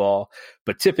crushing the ball.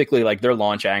 But typically, like, their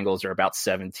launch angles are about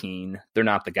 17. They're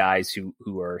not the guys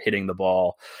who are hitting the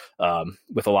ball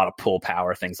with a lot of pull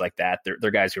power, things like that.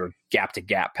 They're guys who are gap to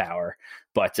gap power,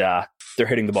 but they're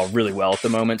hitting the ball really well at the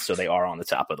moment, so they are on the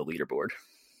top of the leaderboard.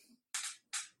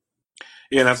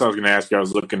 Yeah, that's what I was going to ask you. I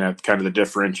was looking at kind of the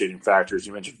differentiating factors.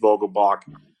 You mentioned Vogelbach,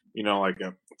 like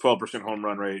a 12% home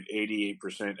run rate,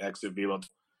 88% exit velo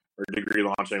or degree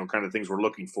launch angle, kind of things we're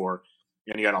looking for.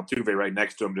 And you got Altuve right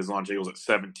next to him. His launch angle's at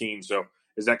 17. So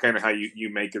is that kind of how you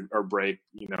make it or break?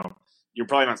 You're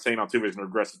probably not saying Altuve is going to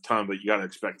regress a ton, but you got to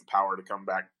expect the power to come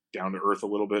back down to earth a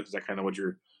little bit. Is that kind of what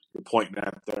you're pointing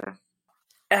at there?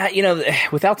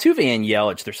 With Altuve and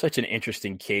Yelich, they're such an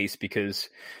interesting case because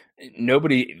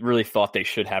nobody really thought they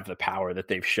should have the power that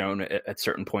they've shown at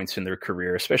certain points in their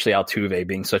career, especially Altuve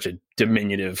being such a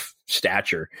diminutive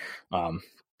stature.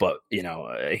 But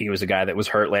he was a guy that was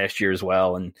hurt last year as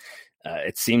well. And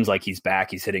it seems like he's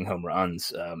back. He's hitting home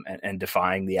runs and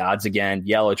defying the odds again.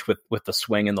 Yelich with the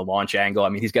swing and the launch angle. I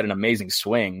mean, he's got an amazing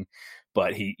swing,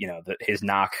 but his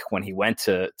knock when he went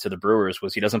to the Brewers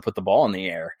was he doesn't put the ball in the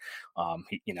air.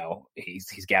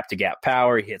 He's gap to gap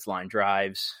power. He hits line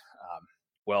drives.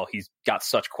 well, he's got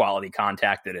such quality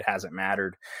contact that it hasn't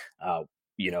mattered.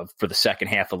 For the second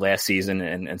half of last season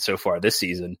and so far this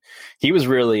season, he was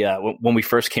really, when we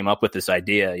first came up with this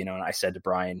idea, and I said to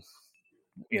Brian,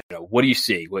 what do you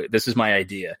see? This is my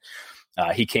idea.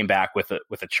 He came back with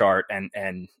a chart,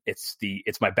 and it's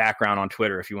my background on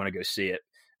Twitter. If you want to go see it,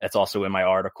 that's also in my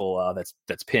article.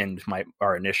 That's pinned,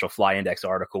 our initial Fly Index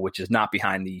article, which is not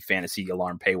behind the Fantasy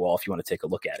Alarm paywall. If you want to take a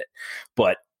look at it,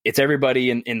 but it's everybody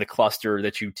in the cluster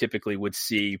that you typically would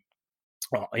see,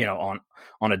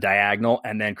 on a diagonal,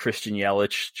 and then Christian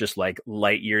Yelich just like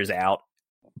light years out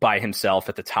by himself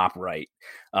at the top right.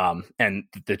 And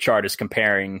the chart is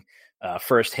comparing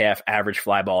first half average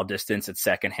fly ball distance at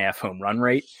second half home run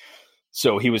rate.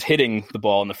 So he was hitting the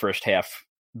ball in the first half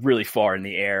really far in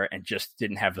the air and just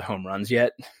didn't have the home runs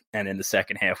yet. And in the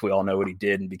second half, we all know what he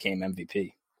did and became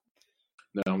MVP.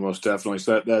 No, most definitely.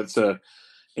 So that's a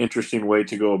interesting way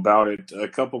to go about it. A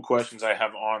couple questions I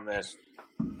have on this.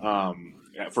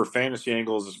 For fantasy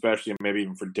angles, especially, and maybe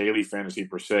even for daily fantasy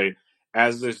per se,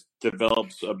 as this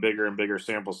develops a bigger and bigger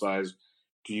sample size,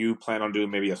 do you plan on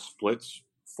doing maybe a splits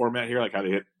format here, like how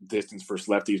they hit distance versus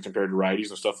lefties compared to righties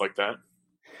and stuff like that?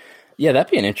 Yeah,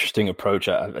 that'd be an interesting approach.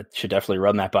 I should definitely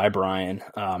run that by Brian.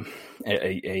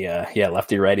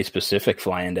 Lefty righty specific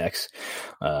Fly Index,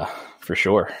 for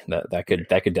sure. That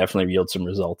could definitely yield some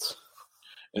results.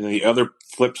 And then the other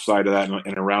flip side of that,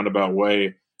 in a roundabout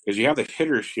way, is you have the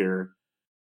hitters here.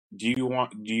 Do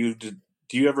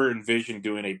you ever envision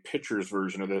doing a pitcher's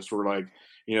version of this, where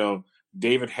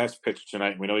David Hess pitched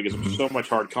tonight, and we know he gives him so much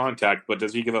hard contact, but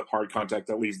does he give up hard contact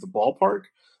that leaves the ballpark,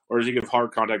 or does he give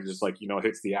hard contact that just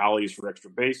hits the alleys for extra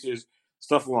bases,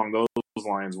 stuff along those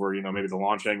lines, where maybe the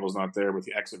launch angle is not there, but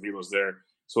the exit velo is there,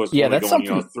 so it's only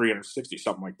going 360,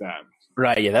 something like that.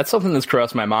 Right, yeah, that's something that's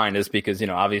crossed my mind, is because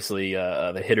obviously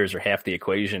the hitters are half the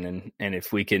equation, and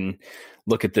if we can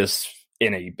look at this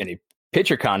in a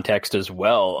pitcher context as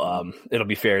well, it'll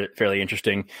be fairly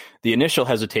interesting. The initial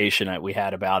hesitation that we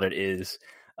had about it is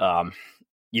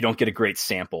you don't get a great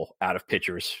sample out of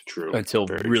pitchers until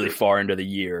really far into the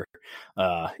year.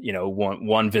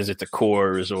 One visit to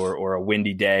Coors or a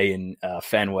windy day in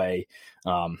Fenway,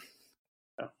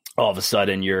 all of a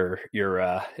sudden your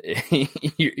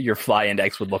Fly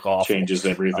Index would look awful. Changes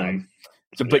everything.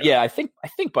 But I think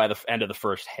by the end of the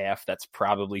first half, that's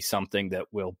probably something that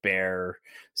will bear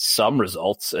some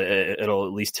results. It'll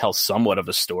at least tell somewhat of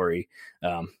a story.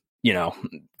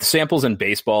 The samples in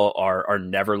baseball are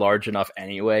never large enough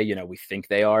anyway. We think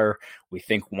they are. We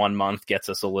think 1 month gets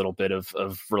us a little bit of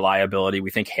reliability.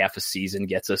 We think half a season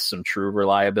gets us some true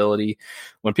reliability.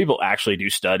 When people actually do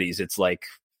studies, it's like,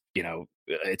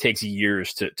 it takes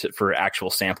years for actual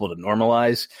sample to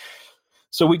normalize.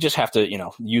 So we just have to,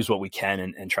 use what we can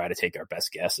and try to take our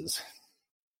best guesses.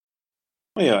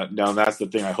 Yeah, now that's the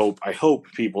thing. I hope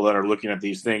people that are looking at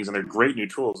these things, and they're great new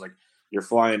tools, like your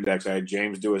Fly Index. I had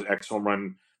James do his X home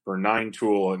run per 9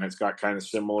 tool, and it's got kind of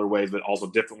similar ways, but also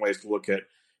different ways to look at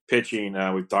pitching.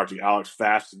 We've talked to Alex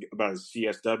Fast about his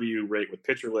CSW rate with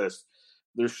Pitcher List.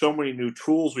 There's so many new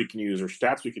tools we can use, or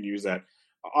stats we can use, that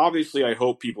obviously I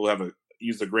hope people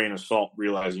use a grain of salt,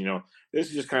 realize, this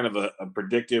is just kind of a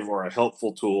predictive or a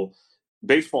helpful tool.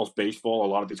 Baseball's baseball. A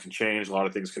lot of things can change. A lot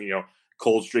of things can,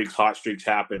 cold streaks, hot streaks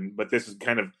happen, but this is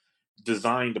kind of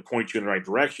designed to point you in the right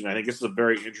direction. I think this is a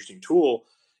very interesting tool.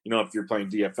 If you're playing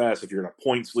DFS, if you're in a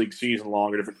points league season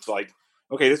long, or if it's like,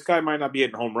 okay, this guy might not be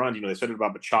hitting home runs. They said it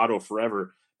about Machado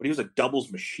forever, but he was a doubles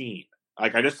machine.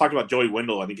 Like I just talked about Joey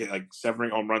Wendell. I think he had like 7 or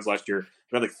 8 home runs last year.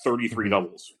 He had like 33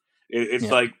 doubles. It's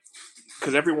like,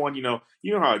 because everyone, you know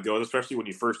how it goes, especially when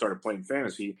you first started playing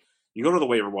fantasy. You go to the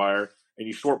waiver wire and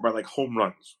you sort by like home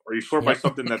runs, or you sort by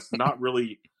something that's not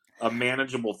really a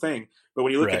manageable thing. But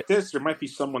when you look at this, there might be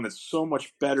someone that's so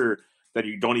much better that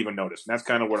you don't even notice. And that's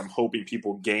kind of what I'm hoping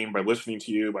people gain by listening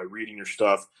to you, by reading your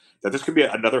stuff, that this could be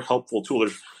another helpful tool.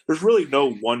 There's really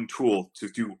no one tool to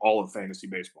do all of fantasy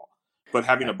baseball, but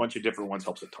having a bunch of different ones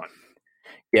helps a ton.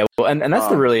 Yeah, well, and that's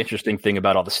the really interesting thing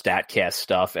about all the StatCast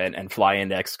stuff, and Fly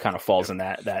Index kind of falls in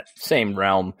that same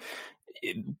realm.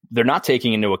 They're not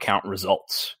taking into account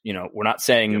results. We're not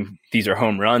saying these are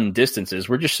home run distances.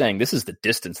 We're just saying this is the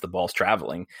distance the ball's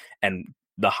traveling, and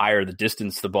the higher the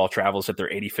distance the ball travels at their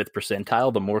 85th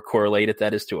percentile, the more correlated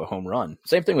that is to a home run.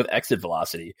 Same thing with exit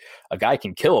velocity. A guy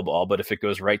can kill a ball, but if it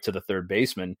goes right to the third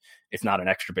baseman, it's not an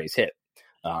extra base hit.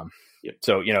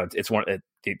 So, it's one.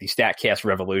 The StatCast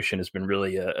revolution has been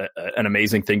really an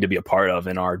amazing thing to be a part of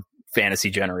in our fantasy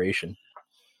generation.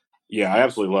 Yeah, I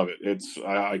absolutely love it. It's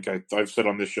I've said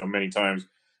on this show many times,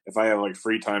 if I have like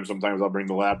free time, sometimes I'll bring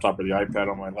the laptop or the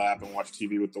iPad on my lap and watch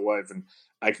TV with the wife, and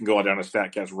I can go down a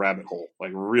StatCast rabbit hole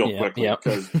like real quickly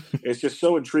because it's just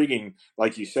so intriguing.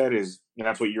 Like you said,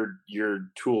 that's what your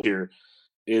tool here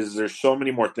is. There's so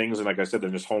many more things, and like I said,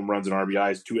 than just home runs and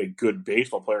RBIs to a good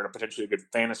baseball player and potentially a good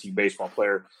fantasy baseball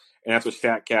player. And that's what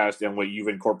StatCast and what you've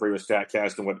incorporated with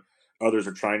StatCast and what others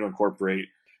are trying to incorporate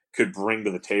could bring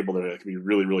to the table that could be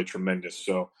really, really tremendous.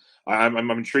 So I'm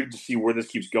intrigued to see where this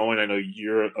keeps going. I know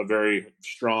you're a very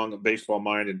strong baseball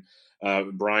mind,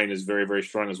 and Brian is very, very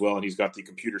strong as well, and he's got the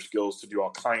computer skills to do all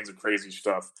kinds of crazy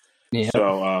stuff. Yeah.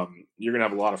 So you're going to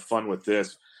have a lot of fun with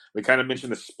this. We kind of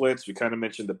mentioned the splits. We kind of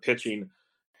mentioned the pitching.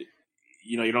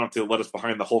 You know, you don't have to let us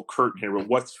behind the whole curtain here, but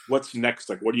what's next?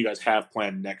 Like, what do you guys have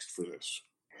planned next for this?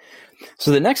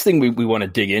 So the next thing we want to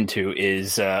dig into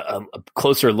is a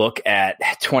closer look at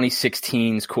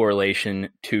 2016's correlation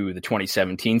to the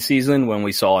 2017 season when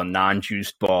we saw a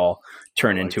non-juiced ball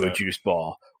turn into a juiced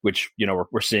ball, which, you know,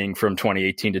 we're seeing from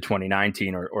 2018 to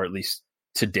 2019, or at least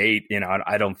to date. You know,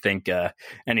 I don't think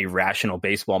any rational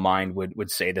baseball mind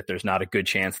would say that there's not a good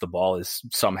chance the ball is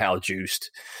somehow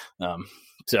juiced.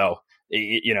 So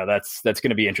you know, that's going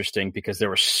to be interesting because there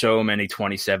were so many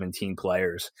 2017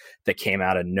 players that came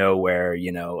out of nowhere,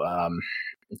 you know,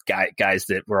 guys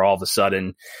that were all of a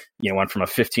sudden, you know, went from a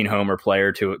 15 homer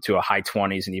player to a high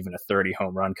 20s and even a 30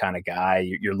 home run kind of guy.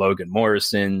 Your Logan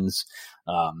Morrisons,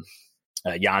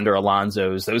 Yonder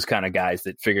Alonsos, those kind of guys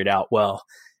that figured out, well,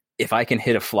 if I can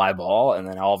hit a fly ball and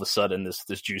then all of a sudden this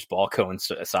juice ball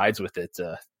coincides with it,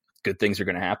 good things are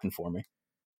going to happen for me.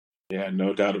 Yeah,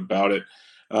 no doubt about it.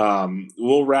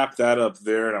 We'll wrap that up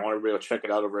there, and I want everybody to check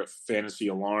it out over at Fantasy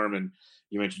Alarm. And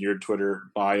you mentioned your Twitter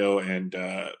bio and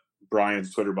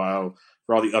Brian's Twitter bio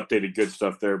for all the updated good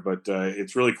stuff there. But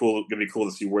it's really cool. Going to be cool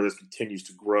to see where this continues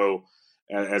to grow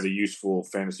as a useful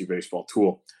fantasy baseball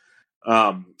tool.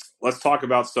 Let's talk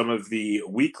about some of the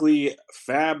weekly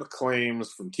fab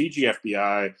claims from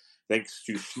TGFBI. Thanks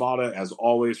to Smada, as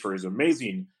always, for his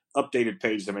amazing updated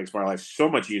page that makes my life so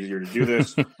much easier to do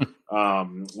this.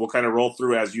 We'll kind of roll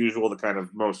through, as usual, the kind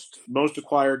of most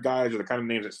acquired guys or the kind of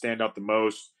names that stand out the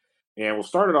most. And we'll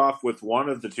start it off with one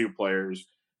of the two players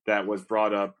that was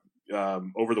brought up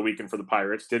over the weekend for the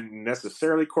Pirates. Didn't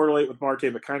necessarily correlate with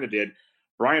Marte, but kind of did.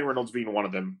 Bryan Reynolds being one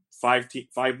of them. Five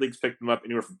leagues picked him up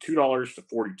anywhere from $2 to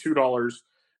 $42.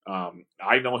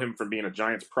 I know him from being a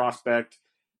Giants prospect.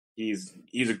 He's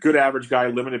a good average guy,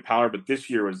 limited power, but this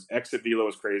year his exit velo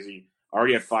was crazy.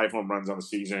 Already had 5 home runs on the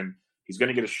season. He's going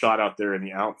to get a shot out there in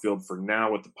the outfield for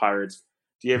now with the Pirates.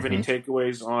 Do you have any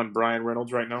takeaways on Bryan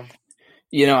Reynolds right now?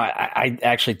 You know, I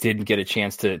actually didn't get a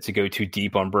chance to go too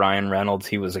deep on Bryan Reynolds.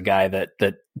 He was a guy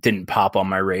that didn't pop on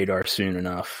my radar soon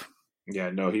enough.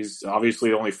 Yeah, no, he's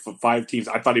obviously only 5 teams.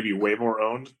 I thought he'd be way more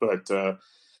owned, but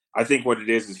I think what it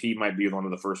is he might be one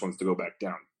of the first ones to go back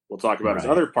down. We'll talk about his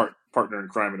other partner in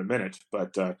crime in a minute,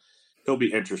 but he'll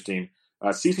be interesting.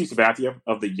 CC Sabathia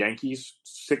of the Yankees,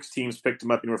 6 teams picked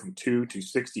him up anywhere from $2 to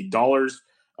 $60.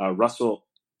 Russell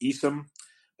Easom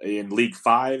in League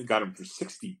 5 got him for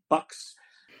 $60.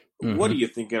 What are you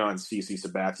thinking on CC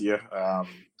Sabathia?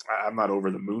 I'm not over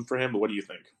the moon for him, but what do you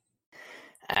think?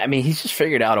 I mean, he's just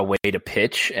figured out a way to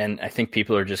pitch, and I think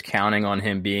people are just counting on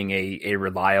him being a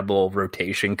reliable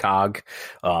rotation cog.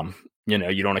 You know,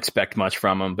 you don't expect much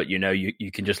from him, but you know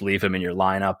you can just leave him in your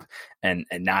lineup and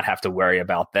not have to worry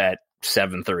about that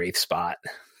 7th or 8th spot.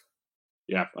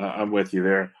 Yeah, I'm with you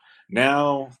there.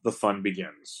 Now the fun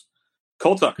begins.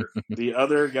 Cole Tucker, the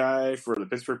other guy for the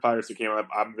Pittsburgh Pirates who came up.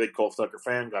 I'm a big Cole Tucker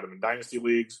fan. Got him in dynasty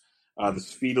leagues. The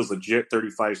speed was legit,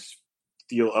 35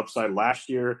 steal upside last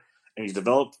year, and he's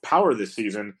developed power this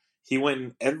season. He went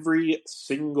in every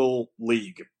single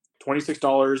league.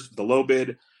 $26, the low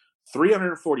bid.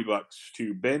 $340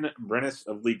 to Ben Brennis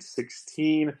of League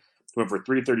 16. Went for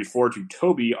 $334 to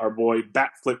Toby, our boy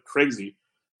Batflip Crazy,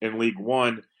 in League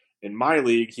 1. In my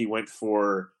league, he went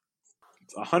for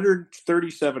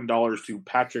 $137 to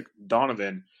Patrick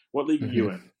Donovan. What league are you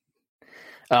in?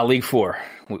 League 4.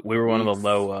 We were one of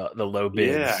the low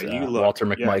bids. Yeah, Walter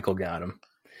McMichael got him.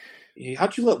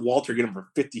 How'd you let Walter get him for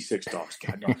 $56?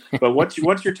 God, no. But what's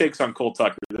your takes on Cole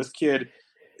Tucker? This kid,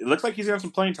 it looks like he's going to have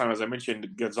some playing time. As I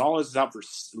mentioned, Gonzalez is out for at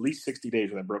least 60 days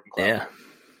with that broken clavicle.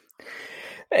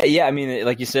 Yeah, I mean,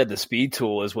 like you said, the speed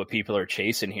tool is what people are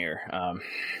chasing here.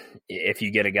 If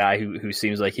you get a guy who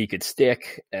seems like he could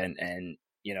stick and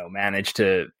you know manage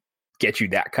to get you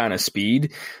that kind of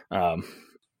speed,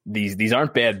 these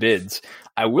aren't bad bids.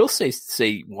 I will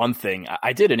say one thing.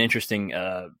 I did an interesting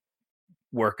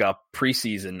workup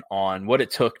preseason on what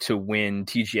it took to win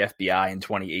TGFBI in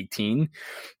 2018.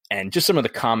 and just some of the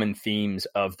common themes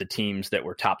of the teams that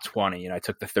were top 20. I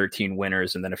took the 13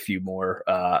 winners and then a few more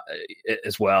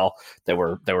as well that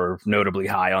were notably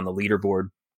high on the leaderboard.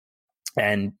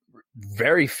 And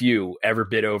very few ever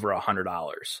bid over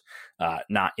 $100.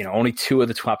 Only 2 of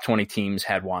the top 20 teams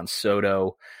had Juan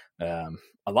Soto.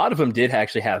 A lot of them did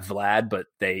actually have Vlad, but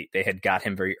they had got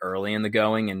him very early in the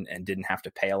going and didn't have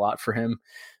to pay a lot for him.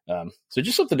 So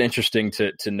just something interesting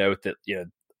to note that,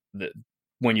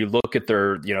 when you look at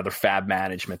their fab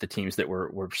management, the teams that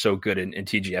were so good in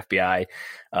TGFBI,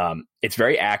 it's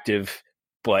very active,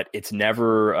 but it's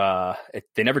never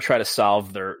they never try to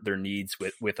solve their needs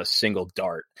with a single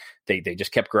dart. They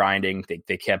just kept grinding.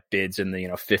 They kept bids in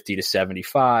the 50 to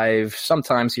 75,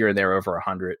 sometimes here and there over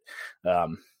 100.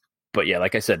 But yeah,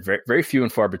 like I said, very, very few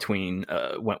and far between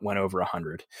went over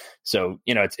 100. So,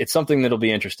 it's something that'll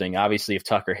be interesting. Obviously, if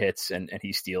Tucker hits and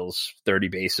he steals 30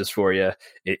 bases for you,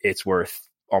 it's worth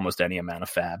almost any amount of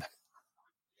fab.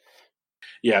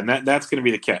 Yeah, and that's going to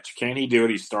be the catch. Can he do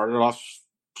it? He started off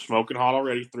smoking hot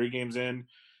already, 3 games in.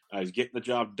 He's getting the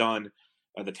job done.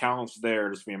 The talent's there.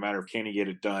 It's just be a matter of can he get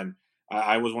it done.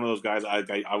 I was one of those guys.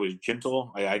 I was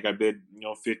gentle. I bid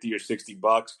 $50 or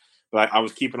 $60, but I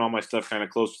was keeping all my stuff kind of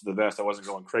close to the vest. I wasn't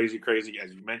going crazy,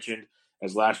 as you mentioned.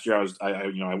 As last year,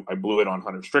 I blew it on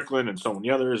Hunter Strickland and so many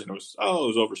others, and it was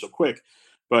over so quick.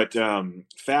 But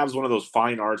Fab's one of those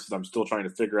fine arts that I'm still trying to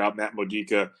figure out. Matt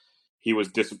Modica, he was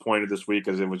disappointed this week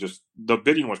because it was just the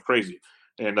bidding was crazy.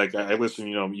 And like I listen,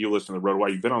 you listen to the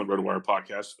RotoWire. You've been on the RotoWire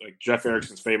podcast. Like Jeff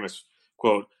Erickson's famous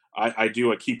quote, "I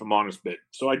keep him honest bid."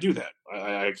 So I do that.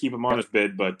 I keep him honest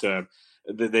bid, but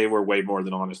they were way more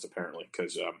than honest apparently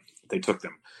because they took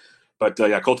them. But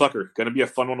Cole Tucker going to be a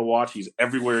fun one to watch. He's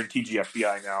everywhere in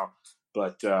TGFBI now.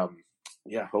 But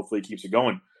hopefully he keeps it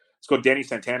going. Let's go. Danny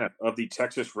Santana of the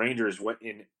Texas Rangers went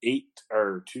in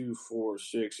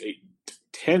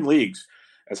 10 leagues,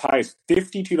 as high as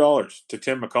 $52 to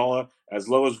Tim McCullough, as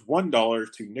low as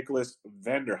 $1 to Nicholas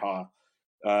Vanderhaa.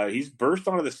 He's burst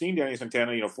onto the scene, Danny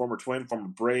Santana, former Twin, former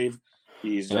Brave.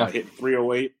 He's hit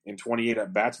 308 in 28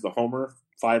 at bats with a homer,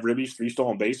 5 ribbies, 3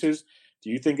 stolen bases.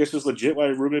 Do you think this is legit why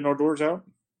Ruben Odor's out?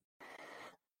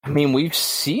 I mean, we've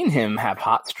seen him have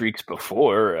hot streaks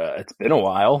before. It's been a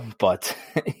while, but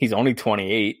he's only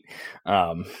 28.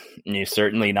 And he's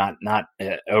certainly not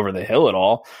over the hill at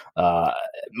all.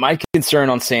 My concern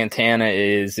on Santana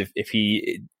is if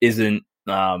he isn't,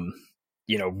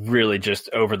 really just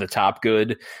over the top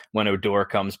good when Odor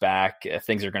comes back,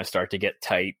 things are going to start to get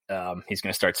tight. He's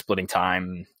going to start splitting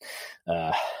time.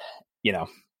 I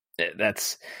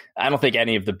don't think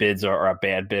any of the bids are a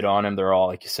bad bid on him. They're all,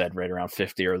 like you said, right around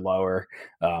 50 or lower.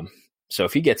 So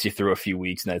if he gets you through a few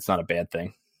weeks, then it's not a bad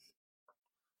thing.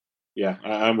 Yeah,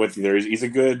 I'm with you there. He's a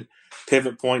good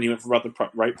pivot point. He went for about the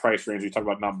right price range. We talk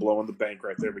about not blowing the bank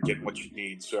right there, but getting what you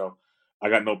need. So I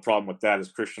got no problem with that.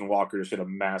 As Christian Walker just hit a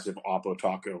massive Oppo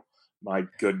Taco. My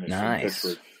goodness.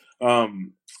 Nice.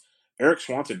 Eric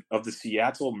Swanson of the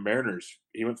Seattle Mariners.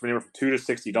 He went from anywhere from $2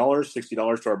 to $60.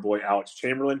 $60 to our boy Alex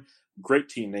Chamberlain. Great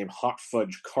team name, Hot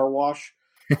Fudge Car Wash.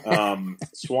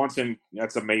 Swanson,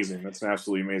 that's amazing. That's an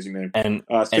absolutely amazing name. And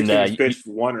 6 innings pitched,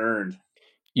 1 earned.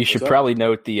 You should probably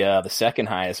note the second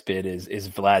highest bid is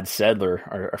Vlad Sedler,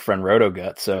 our friend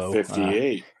RotoGut. So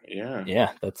 58.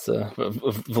 Yeah. That's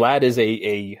Vlad is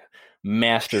a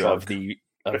master Shark. of the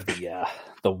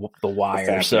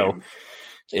wire. So. Name.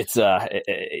 It's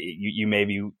you may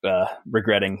be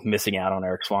regretting missing out on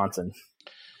Eric Swanson.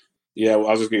 Yeah, well,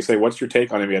 I was just going to say, what's your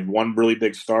take on him? He had 1 really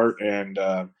big start, and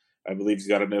I believe he's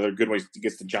got another good one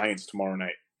against the Giants tomorrow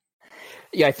night.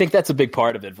 Yeah, I think that's a big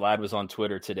part of it. Vlad was on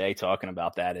Twitter today talking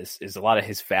about that. Is a lot of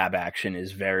his fab action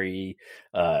is very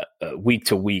week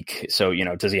to week. So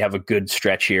does he have a good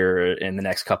stretch here in the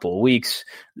next couple of weeks?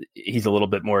 He's a little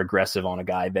bit more aggressive on a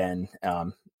guy then.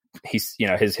 He's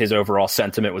his overall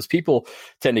sentiment was people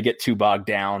tend to get too bogged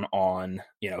down on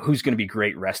who's going to be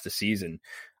great rest of the season.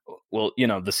 Well,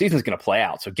 the season's going to play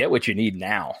out, so get what you need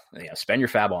now. Spend your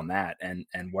fab on that and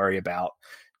worry about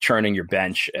churning your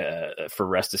bench for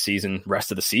rest of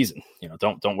the season.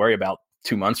 Don't worry about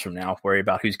 2 months from now. Worry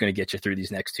about who's going to get you through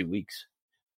these next 2 weeks.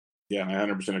 Yeah, I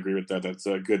 100% agree with that. That's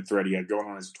a good thread he had going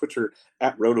on his Twitter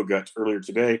at RotoGuts earlier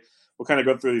today. We'll kind of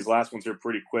go through these last ones here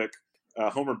pretty quick.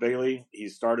 Homer Bailey, he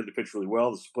started to pitch really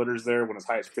well. The splitters there went as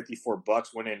high as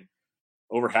 $54, went in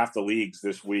over half the leagues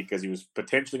this week because he was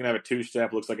potentially going to have a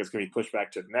 2-step. Looks like it's going to be pushed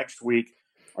back to next week.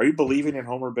 Are you believing in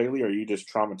Homer Bailey, or are you just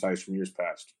traumatized from years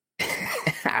past?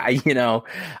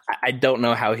 I don't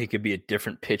know how he could be a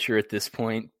different pitcher at this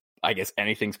point. I guess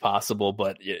anything's possible,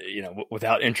 but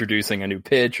without introducing a new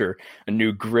pitch or a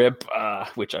new grip,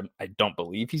 which I don't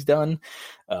believe he's done.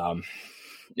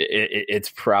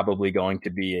 it's probably going to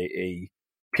be a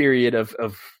period of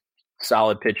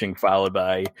solid pitching followed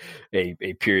by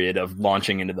a period of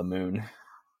launching into the moon.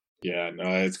 Yeah, no,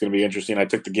 it's going to be interesting. I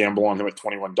took the gamble on him at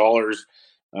 $21,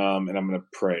 and I'm going to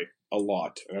pray a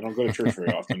lot. I don't go to church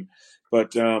very often.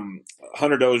 But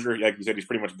Hunter Dozier, like you said, he's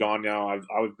pretty much gone now. I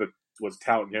was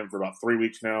touting him for about 3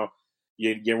 weeks now.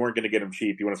 You weren't going to get him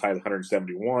cheap. He went as high as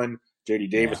 171. J.D.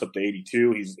 Davis up to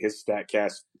 82. His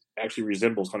StatCast actually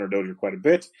resembles Hunter Dozier quite a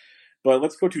bit. But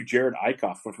let's go to Jared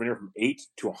Eichhoff. Went from 8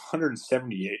 to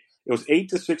 178. It was 8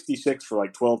 to 66 for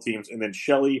like 12 teams. And then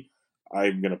Shelly,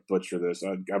 I'm going to butcher this.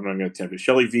 I'm not going to attempt it.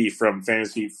 Shelly V from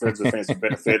Friends with Fantasy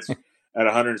Benefits at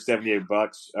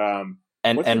 $178.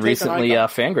 And recently,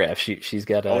 Fangraphs. She's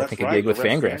got, I think, a gig with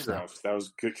Fangraphs now. That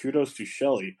was good. Kudos to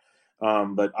Shelly.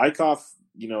 But Eichhoff,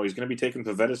 he's going to be taking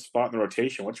Pavetta's spot in the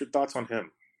rotation. What's your thoughts on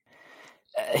him?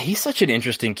 He's such an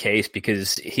interesting case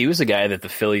because he was a guy that the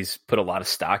Phillies put a lot of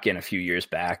stock in a few years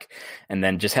back and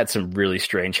then just had some really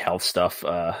strange health stuff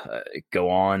go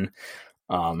on.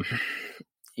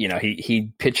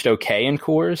 He pitched okay in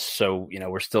Coors, so,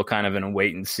 we're still kind of in a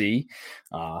wait and see.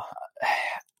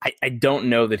 I don't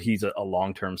know that he's a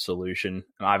long-term solution.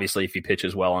 Obviously, if he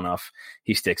pitches well enough,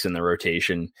 he sticks in the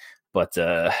rotation. But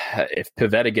if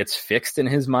Pivetta gets fixed in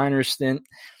his minor stint,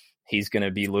 he's going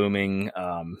to be looming.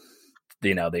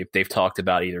 They've talked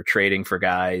about either trading for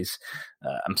guys.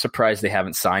 I'm surprised they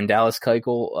haven't signed Dallas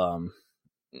Keuchel,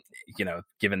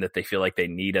 given that they feel like they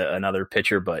need another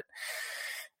pitcher. But,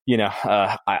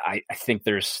 I think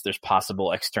there's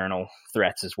possible external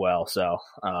threats as well. So,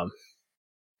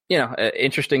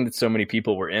 interesting that so many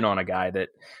people were in on a guy that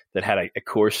had a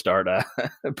Coors start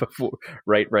before,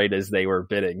 right as they were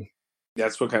bidding.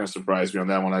 That's what kind of surprised me on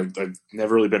that one. I've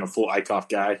never really been a full Eichhoff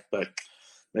guy, but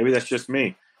maybe that's just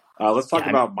me. Let's talk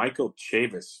about Michael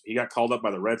Chavis. He got called up by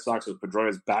the Red Sox with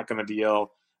Pedroia's back on the DL.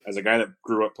 As a guy that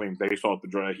grew up playing baseball with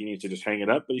Pedroia, he needs to just hang it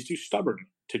up, but he's too stubborn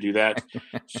to do that.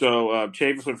 So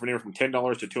Chavis went from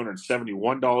 $10 to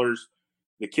 $271.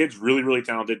 The kid's really, really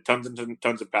talented, tons and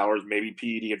tons of powers, maybe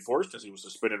PED enforced as he was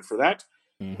suspended for that.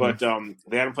 Mm-hmm. But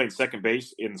they had him playing second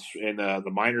base in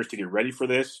the minors to get ready for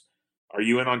this. Are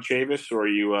you in on Chavis, or are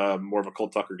you more of a Cole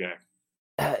Tucker guy?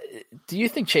 Do you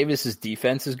think Chavis's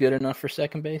defense is good enough for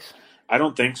second base? I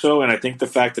don't think so, and I think the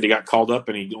fact that he got called up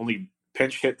and he only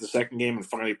pinch hit the second game and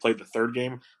finally played the third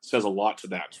game says a lot to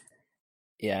that.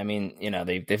 Yeah, I mean,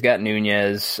 they've got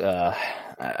Nunez.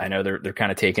 I know they're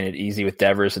kind of taking it easy with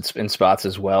Devers in spots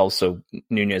as well, so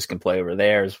Nunez can play over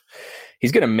there.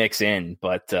 He's going to mix in,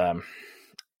 but I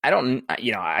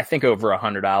think over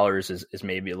 $100 is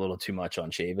maybe a little too much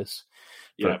on Chavis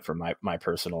for my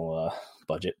personal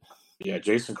budget. Yeah,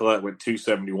 Jason Collette went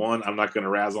 $271. I'm not going to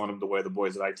razz on him the way the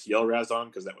boys at ITL razz on him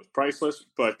because that was priceless.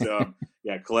 But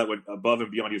Collette went above and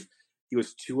beyond. He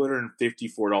was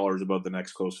 $254 above the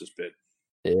next closest bid.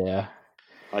 Yeah,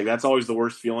 like that's always the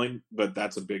worst feeling, but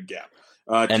that's a big gap.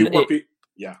 Ron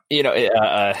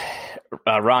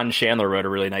Chandler wrote a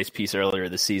really nice piece earlier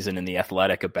this season in The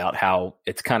Athletic about how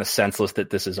it's kind of senseless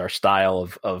that this is our style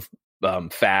of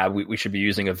fab. We should be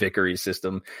using a Vickery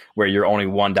system where you're only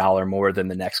 $1 more than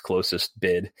the next closest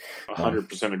bid.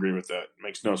 100% agree with that.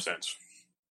 Makes no sense.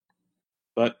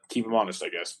 But keep them honest, I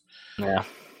guess. Yeah.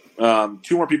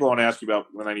 Two more people I want to ask you about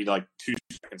when I need like 2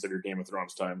 seconds of your Game of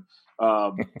Thrones time.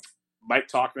 Mike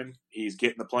Tauchman, he's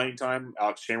getting the playing time.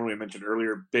 Alex Chamberlain mentioned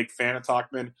earlier, big fan of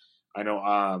Tauchman. I know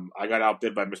I got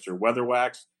outbid by Mr.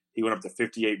 Weatherwax. He went up to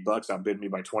 $58, outbid me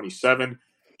by 27.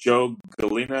 Joe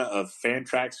Galena of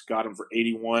Fantrax got him for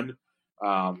 81.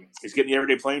 He's getting the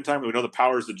everyday playing time. We know the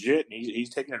power is legit, and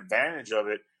he's taking advantage of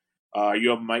it. Are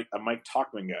you a Mike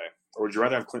Tauchman guy, or would you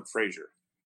rather have Clint Frazier?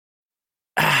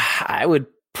 I would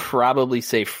probably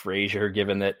say Frazier,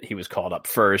 given that he was called up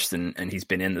first and he's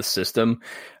been in the system.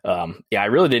 I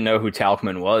really didn't know who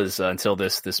Tauchman was until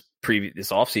this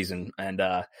offseason, and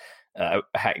I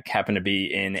happened to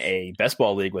be in a best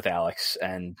ball league with Alex,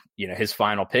 and his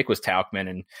final pick was Tauchman,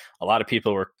 and a lot of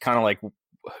people were kind of like,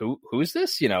 who's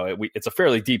this? It's a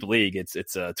fairly deep league. It's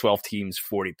 12 teams,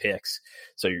 40 picks,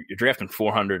 so you're drafting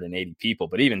 480 people.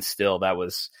 But even still, that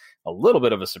was a little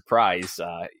bit of a surprise,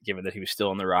 given that he was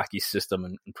still in the Rockies system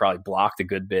and probably blocked a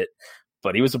good bit.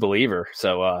 But he was a believer,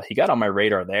 so he got on my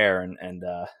radar there, and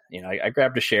I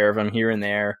grabbed a share of him here and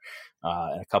there.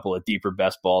 And a couple of deeper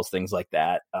best balls, things like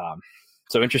that.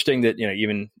 So interesting that,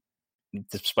 even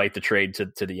despite the trade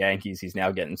to the Yankees, he's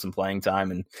now getting some playing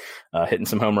time and hitting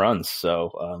some home runs.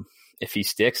 So if he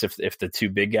sticks, if the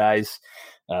two big guys,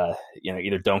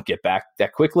 either don't get back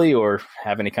that quickly or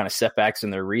have any kind of setbacks in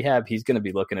their rehab, he's going to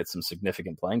be looking at some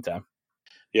significant playing time.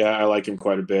 Yeah, I like him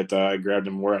quite a bit. I grabbed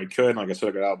him where I could. Like I said,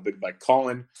 I got outbid by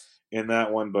Colin in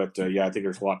that one. But yeah, I think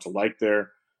there's a lot to like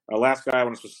there. Last guy I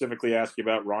want to specifically ask you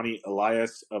about, Ronnie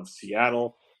Elias of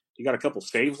Seattle. He got a couple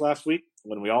saves last week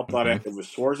when we all thought it was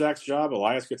Swarzak's job.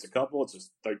 Elias gets a couple. It's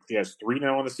just like he has 3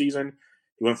 now in the season.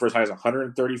 He went for as high as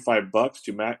 $135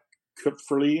 to Matt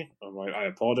Kupferle. I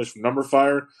apologize for number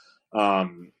fire.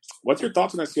 What's your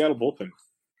thoughts on that Seattle bullpen?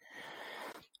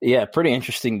 Yeah, pretty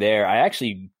interesting there. I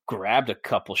actually grabbed a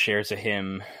couple shares of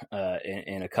him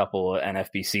in a couple of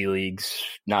NFBC leagues,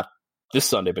 not this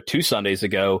Sunday, but 2 Sundays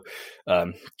ago.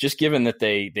 Just given that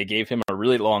they gave him a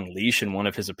really long leash in one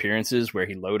of his appearances where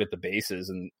he loaded the bases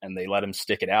and they let him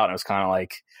stick it out. And I was kind of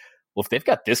like, well, if they've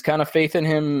got this kind of faith in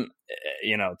him,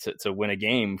 to win a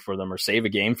game for them or save a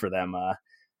game for them,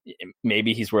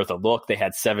 maybe he's worth a look. They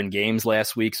had 7 games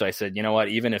last week. So I said, you know what,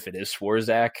 even if it is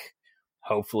Swarzak,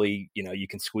 hopefully, you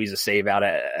can squeeze a save out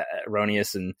at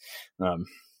Erroneous, and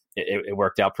it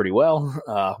worked out pretty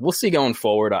well. We'll see going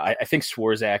forward. I think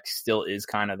Swarzak still is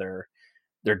kind of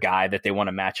their guy that they want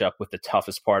to match up with the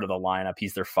toughest part of the lineup.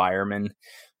 He's their fireman.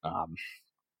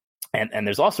 And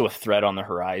there's also a threat on the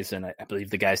horizon. I believe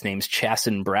the guy's name's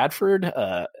Chasen Bradford.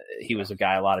 He was a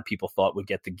guy a lot of people thought would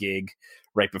get the gig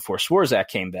right before Swarzak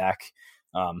came back.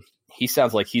 He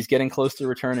sounds like he's getting close to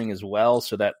returning as well,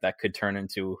 so that could turn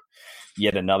into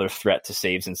yet another threat to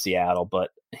saves in Seattle. But,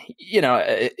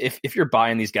 if you're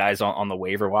buying these guys on the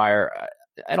waiver wire,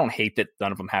 I don't hate that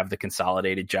none of them have the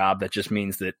consolidated job. That just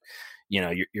means that,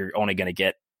 you're only going to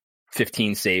get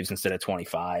 15 saves instead of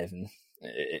 25. And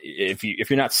if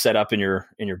you're not set up in your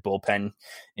bullpen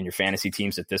in your fantasy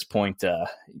teams at this point,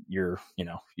 you're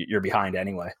behind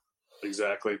anyway.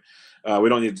 Exactly. We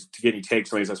don't need to get any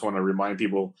takes on these. I just want to remind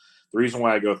people the reason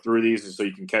why I go through these is so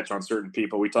you can catch on certain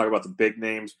people. We talk about the big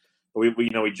names, but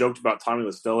we joked about Tommy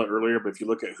La Stella earlier. But if you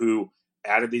look at who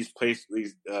added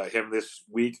him this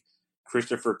week,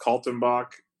 Christopher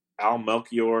Kaltenbach, Al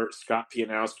Melchior, Scott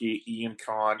Pianowski, Ian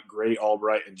Kahn, Gray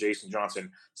Albright, and Jason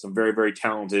Johnson. Some very, very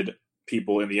talented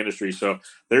people in the industry. So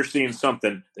they're seeing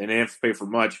something. They didn't have to pay for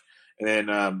much. And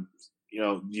then,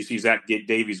 you see Zach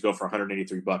Davies go for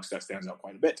 $183. That stands out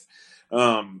quite a bit.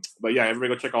 But yeah,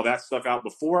 everybody go check all that stuff out.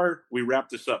 Before we wrap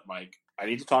this up, Mike, I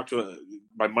need to talk to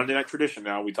my Monday night tradition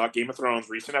now. We talk Game of Thrones,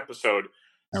 recent episode,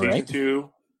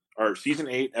 season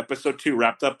 8, episode 2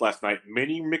 wrapped up last night.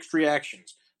 Many mixed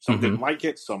reactions. Some didn't like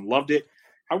it, some loved it.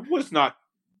 I was not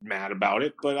mad about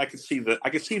it, but I could see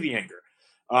the anger.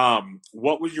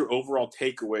 What was your overall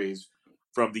takeaways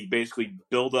from the basically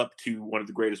build up to one of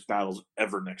the greatest battles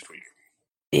ever next week?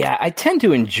 Yeah, I tend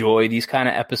to enjoy these kind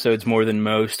of episodes more than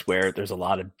most, where there's a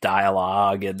lot of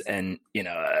dialogue and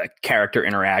character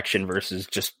interaction versus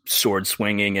just sword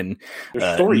swinging and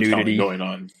nudity going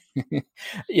on.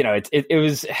 It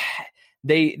was.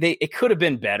 It could have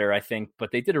been better, I think,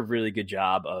 but they did a really good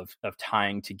job of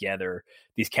tying together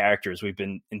these characters we've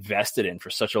been invested in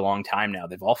for such a long time now.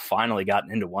 They've all finally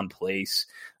gotten into one place.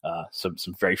 Some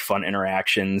very fun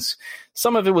interactions.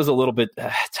 Some of it was a little bit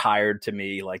tired to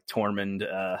me, like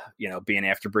Tormund, being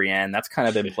after Brienne. That's kind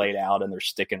of been played out, and they're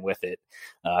sticking with it.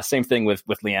 Same thing with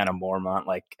Lyanna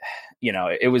Mormont.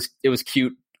 It was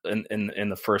cute in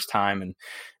the first time, and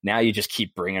now you just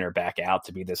keep bringing her back out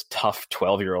to be this tough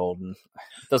 12-year-old, and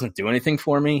it doesn't do anything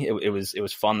for me. It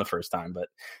was fun the first time, but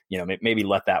maybe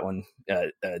let that one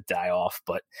die off.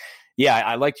 But yeah,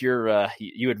 I liked you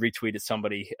had retweeted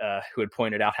somebody who had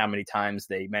pointed out how many times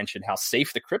they mentioned how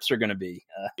safe the crypts are going to be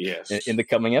in the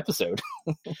coming episode.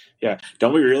 Yeah,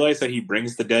 don't we realize that he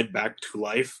brings the dead back to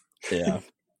life? Yeah.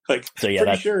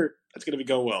 Sure that's going to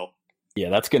go well. Yeah,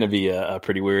 that's going to be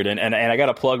pretty weird. And I got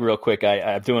to plug real quick.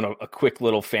 I'm doing a quick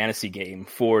little fantasy game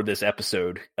for this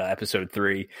episode, episode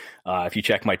 3. If you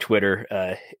check my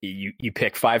Twitter, you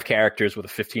pick 5 characters with a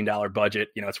 $15 budget.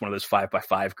 It's one of those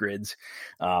 5x5 grids.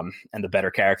 And the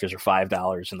better characters are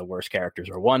 $5 and the worst characters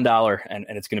are $1. And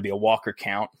it's going to be a walker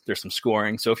count. There's some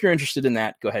scoring. So if you're interested in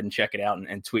that, go ahead and check it out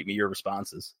and tweet me your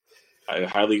responses. I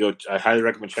highly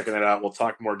recommend checking that out. We'll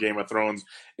talk more Game of Thrones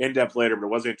in depth later, but it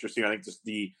was interesting. I think just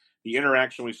the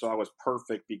interaction we saw was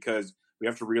perfect because we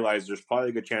have to realize there's probably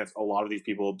a good chance a lot of these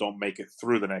people don't make it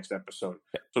through the next episode.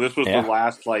 So this was the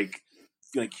last human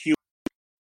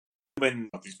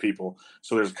of these people.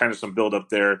 So there's kind of some build up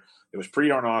there. It was pretty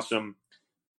darn awesome.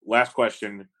 Last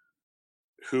question.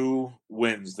 Who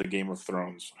wins the Game of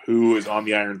Thrones? Who is on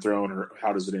the Iron Throne, or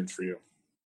how does it end for you?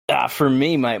 For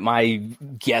me, my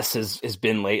guess has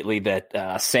been lately that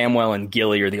Samwell and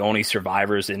Gilly are the only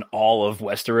survivors in all of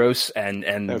Westeros,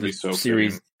 and the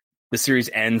series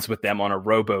ends with them on a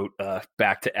rowboat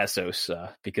back to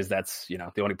Essos because that's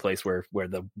the only place where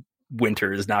the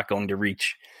winter is not going to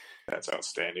reach. That's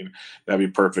outstanding. That'd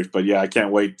be perfect. But yeah, I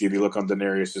can't wait. The look on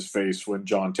Daenerys' face when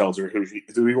Jon tells her who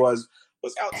he was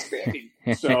outstanding.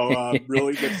 So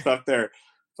really good stuff there.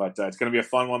 But it's going to be a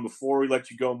fun one. Before we let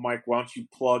you go, Mike, why don't you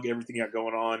plug everything you got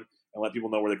going on and let people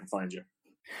know where they can find you?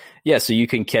 Yeah, so you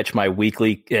can catch my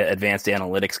weekly advanced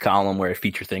analytics column where I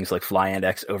feature things like Fly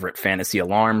Index over at Fantasy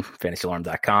Alarm,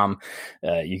 fantasyalarm.com.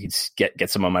 You can get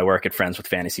some of my work at Friends with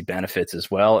Fantasy Benefits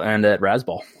as well, and at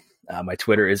Razzball. My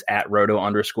Twitter is at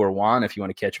roto_Juan. If you want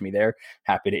to catch me there,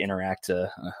 happy to interact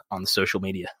on the social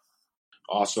media.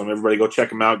 Awesome. Everybody go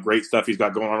check him out. Great stuff he's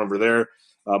got going on over there.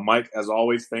 Mike, as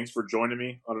always, thanks for joining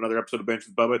me on another episode of Bench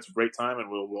with Bubba. It's a great time, and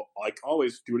we'll like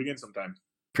always, do it again sometime.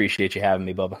 Appreciate you having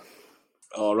me, Bubba.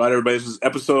 All right, everybody. This is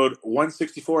episode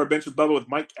 164 of Bench with Bubba with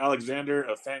Mike Alexander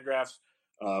of Fangraphs,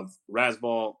 of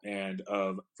Razzball, and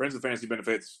of Friends with Fantasy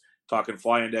Benefits, talking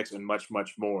Fly Index and much,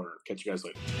 much more. Catch you guys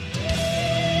later.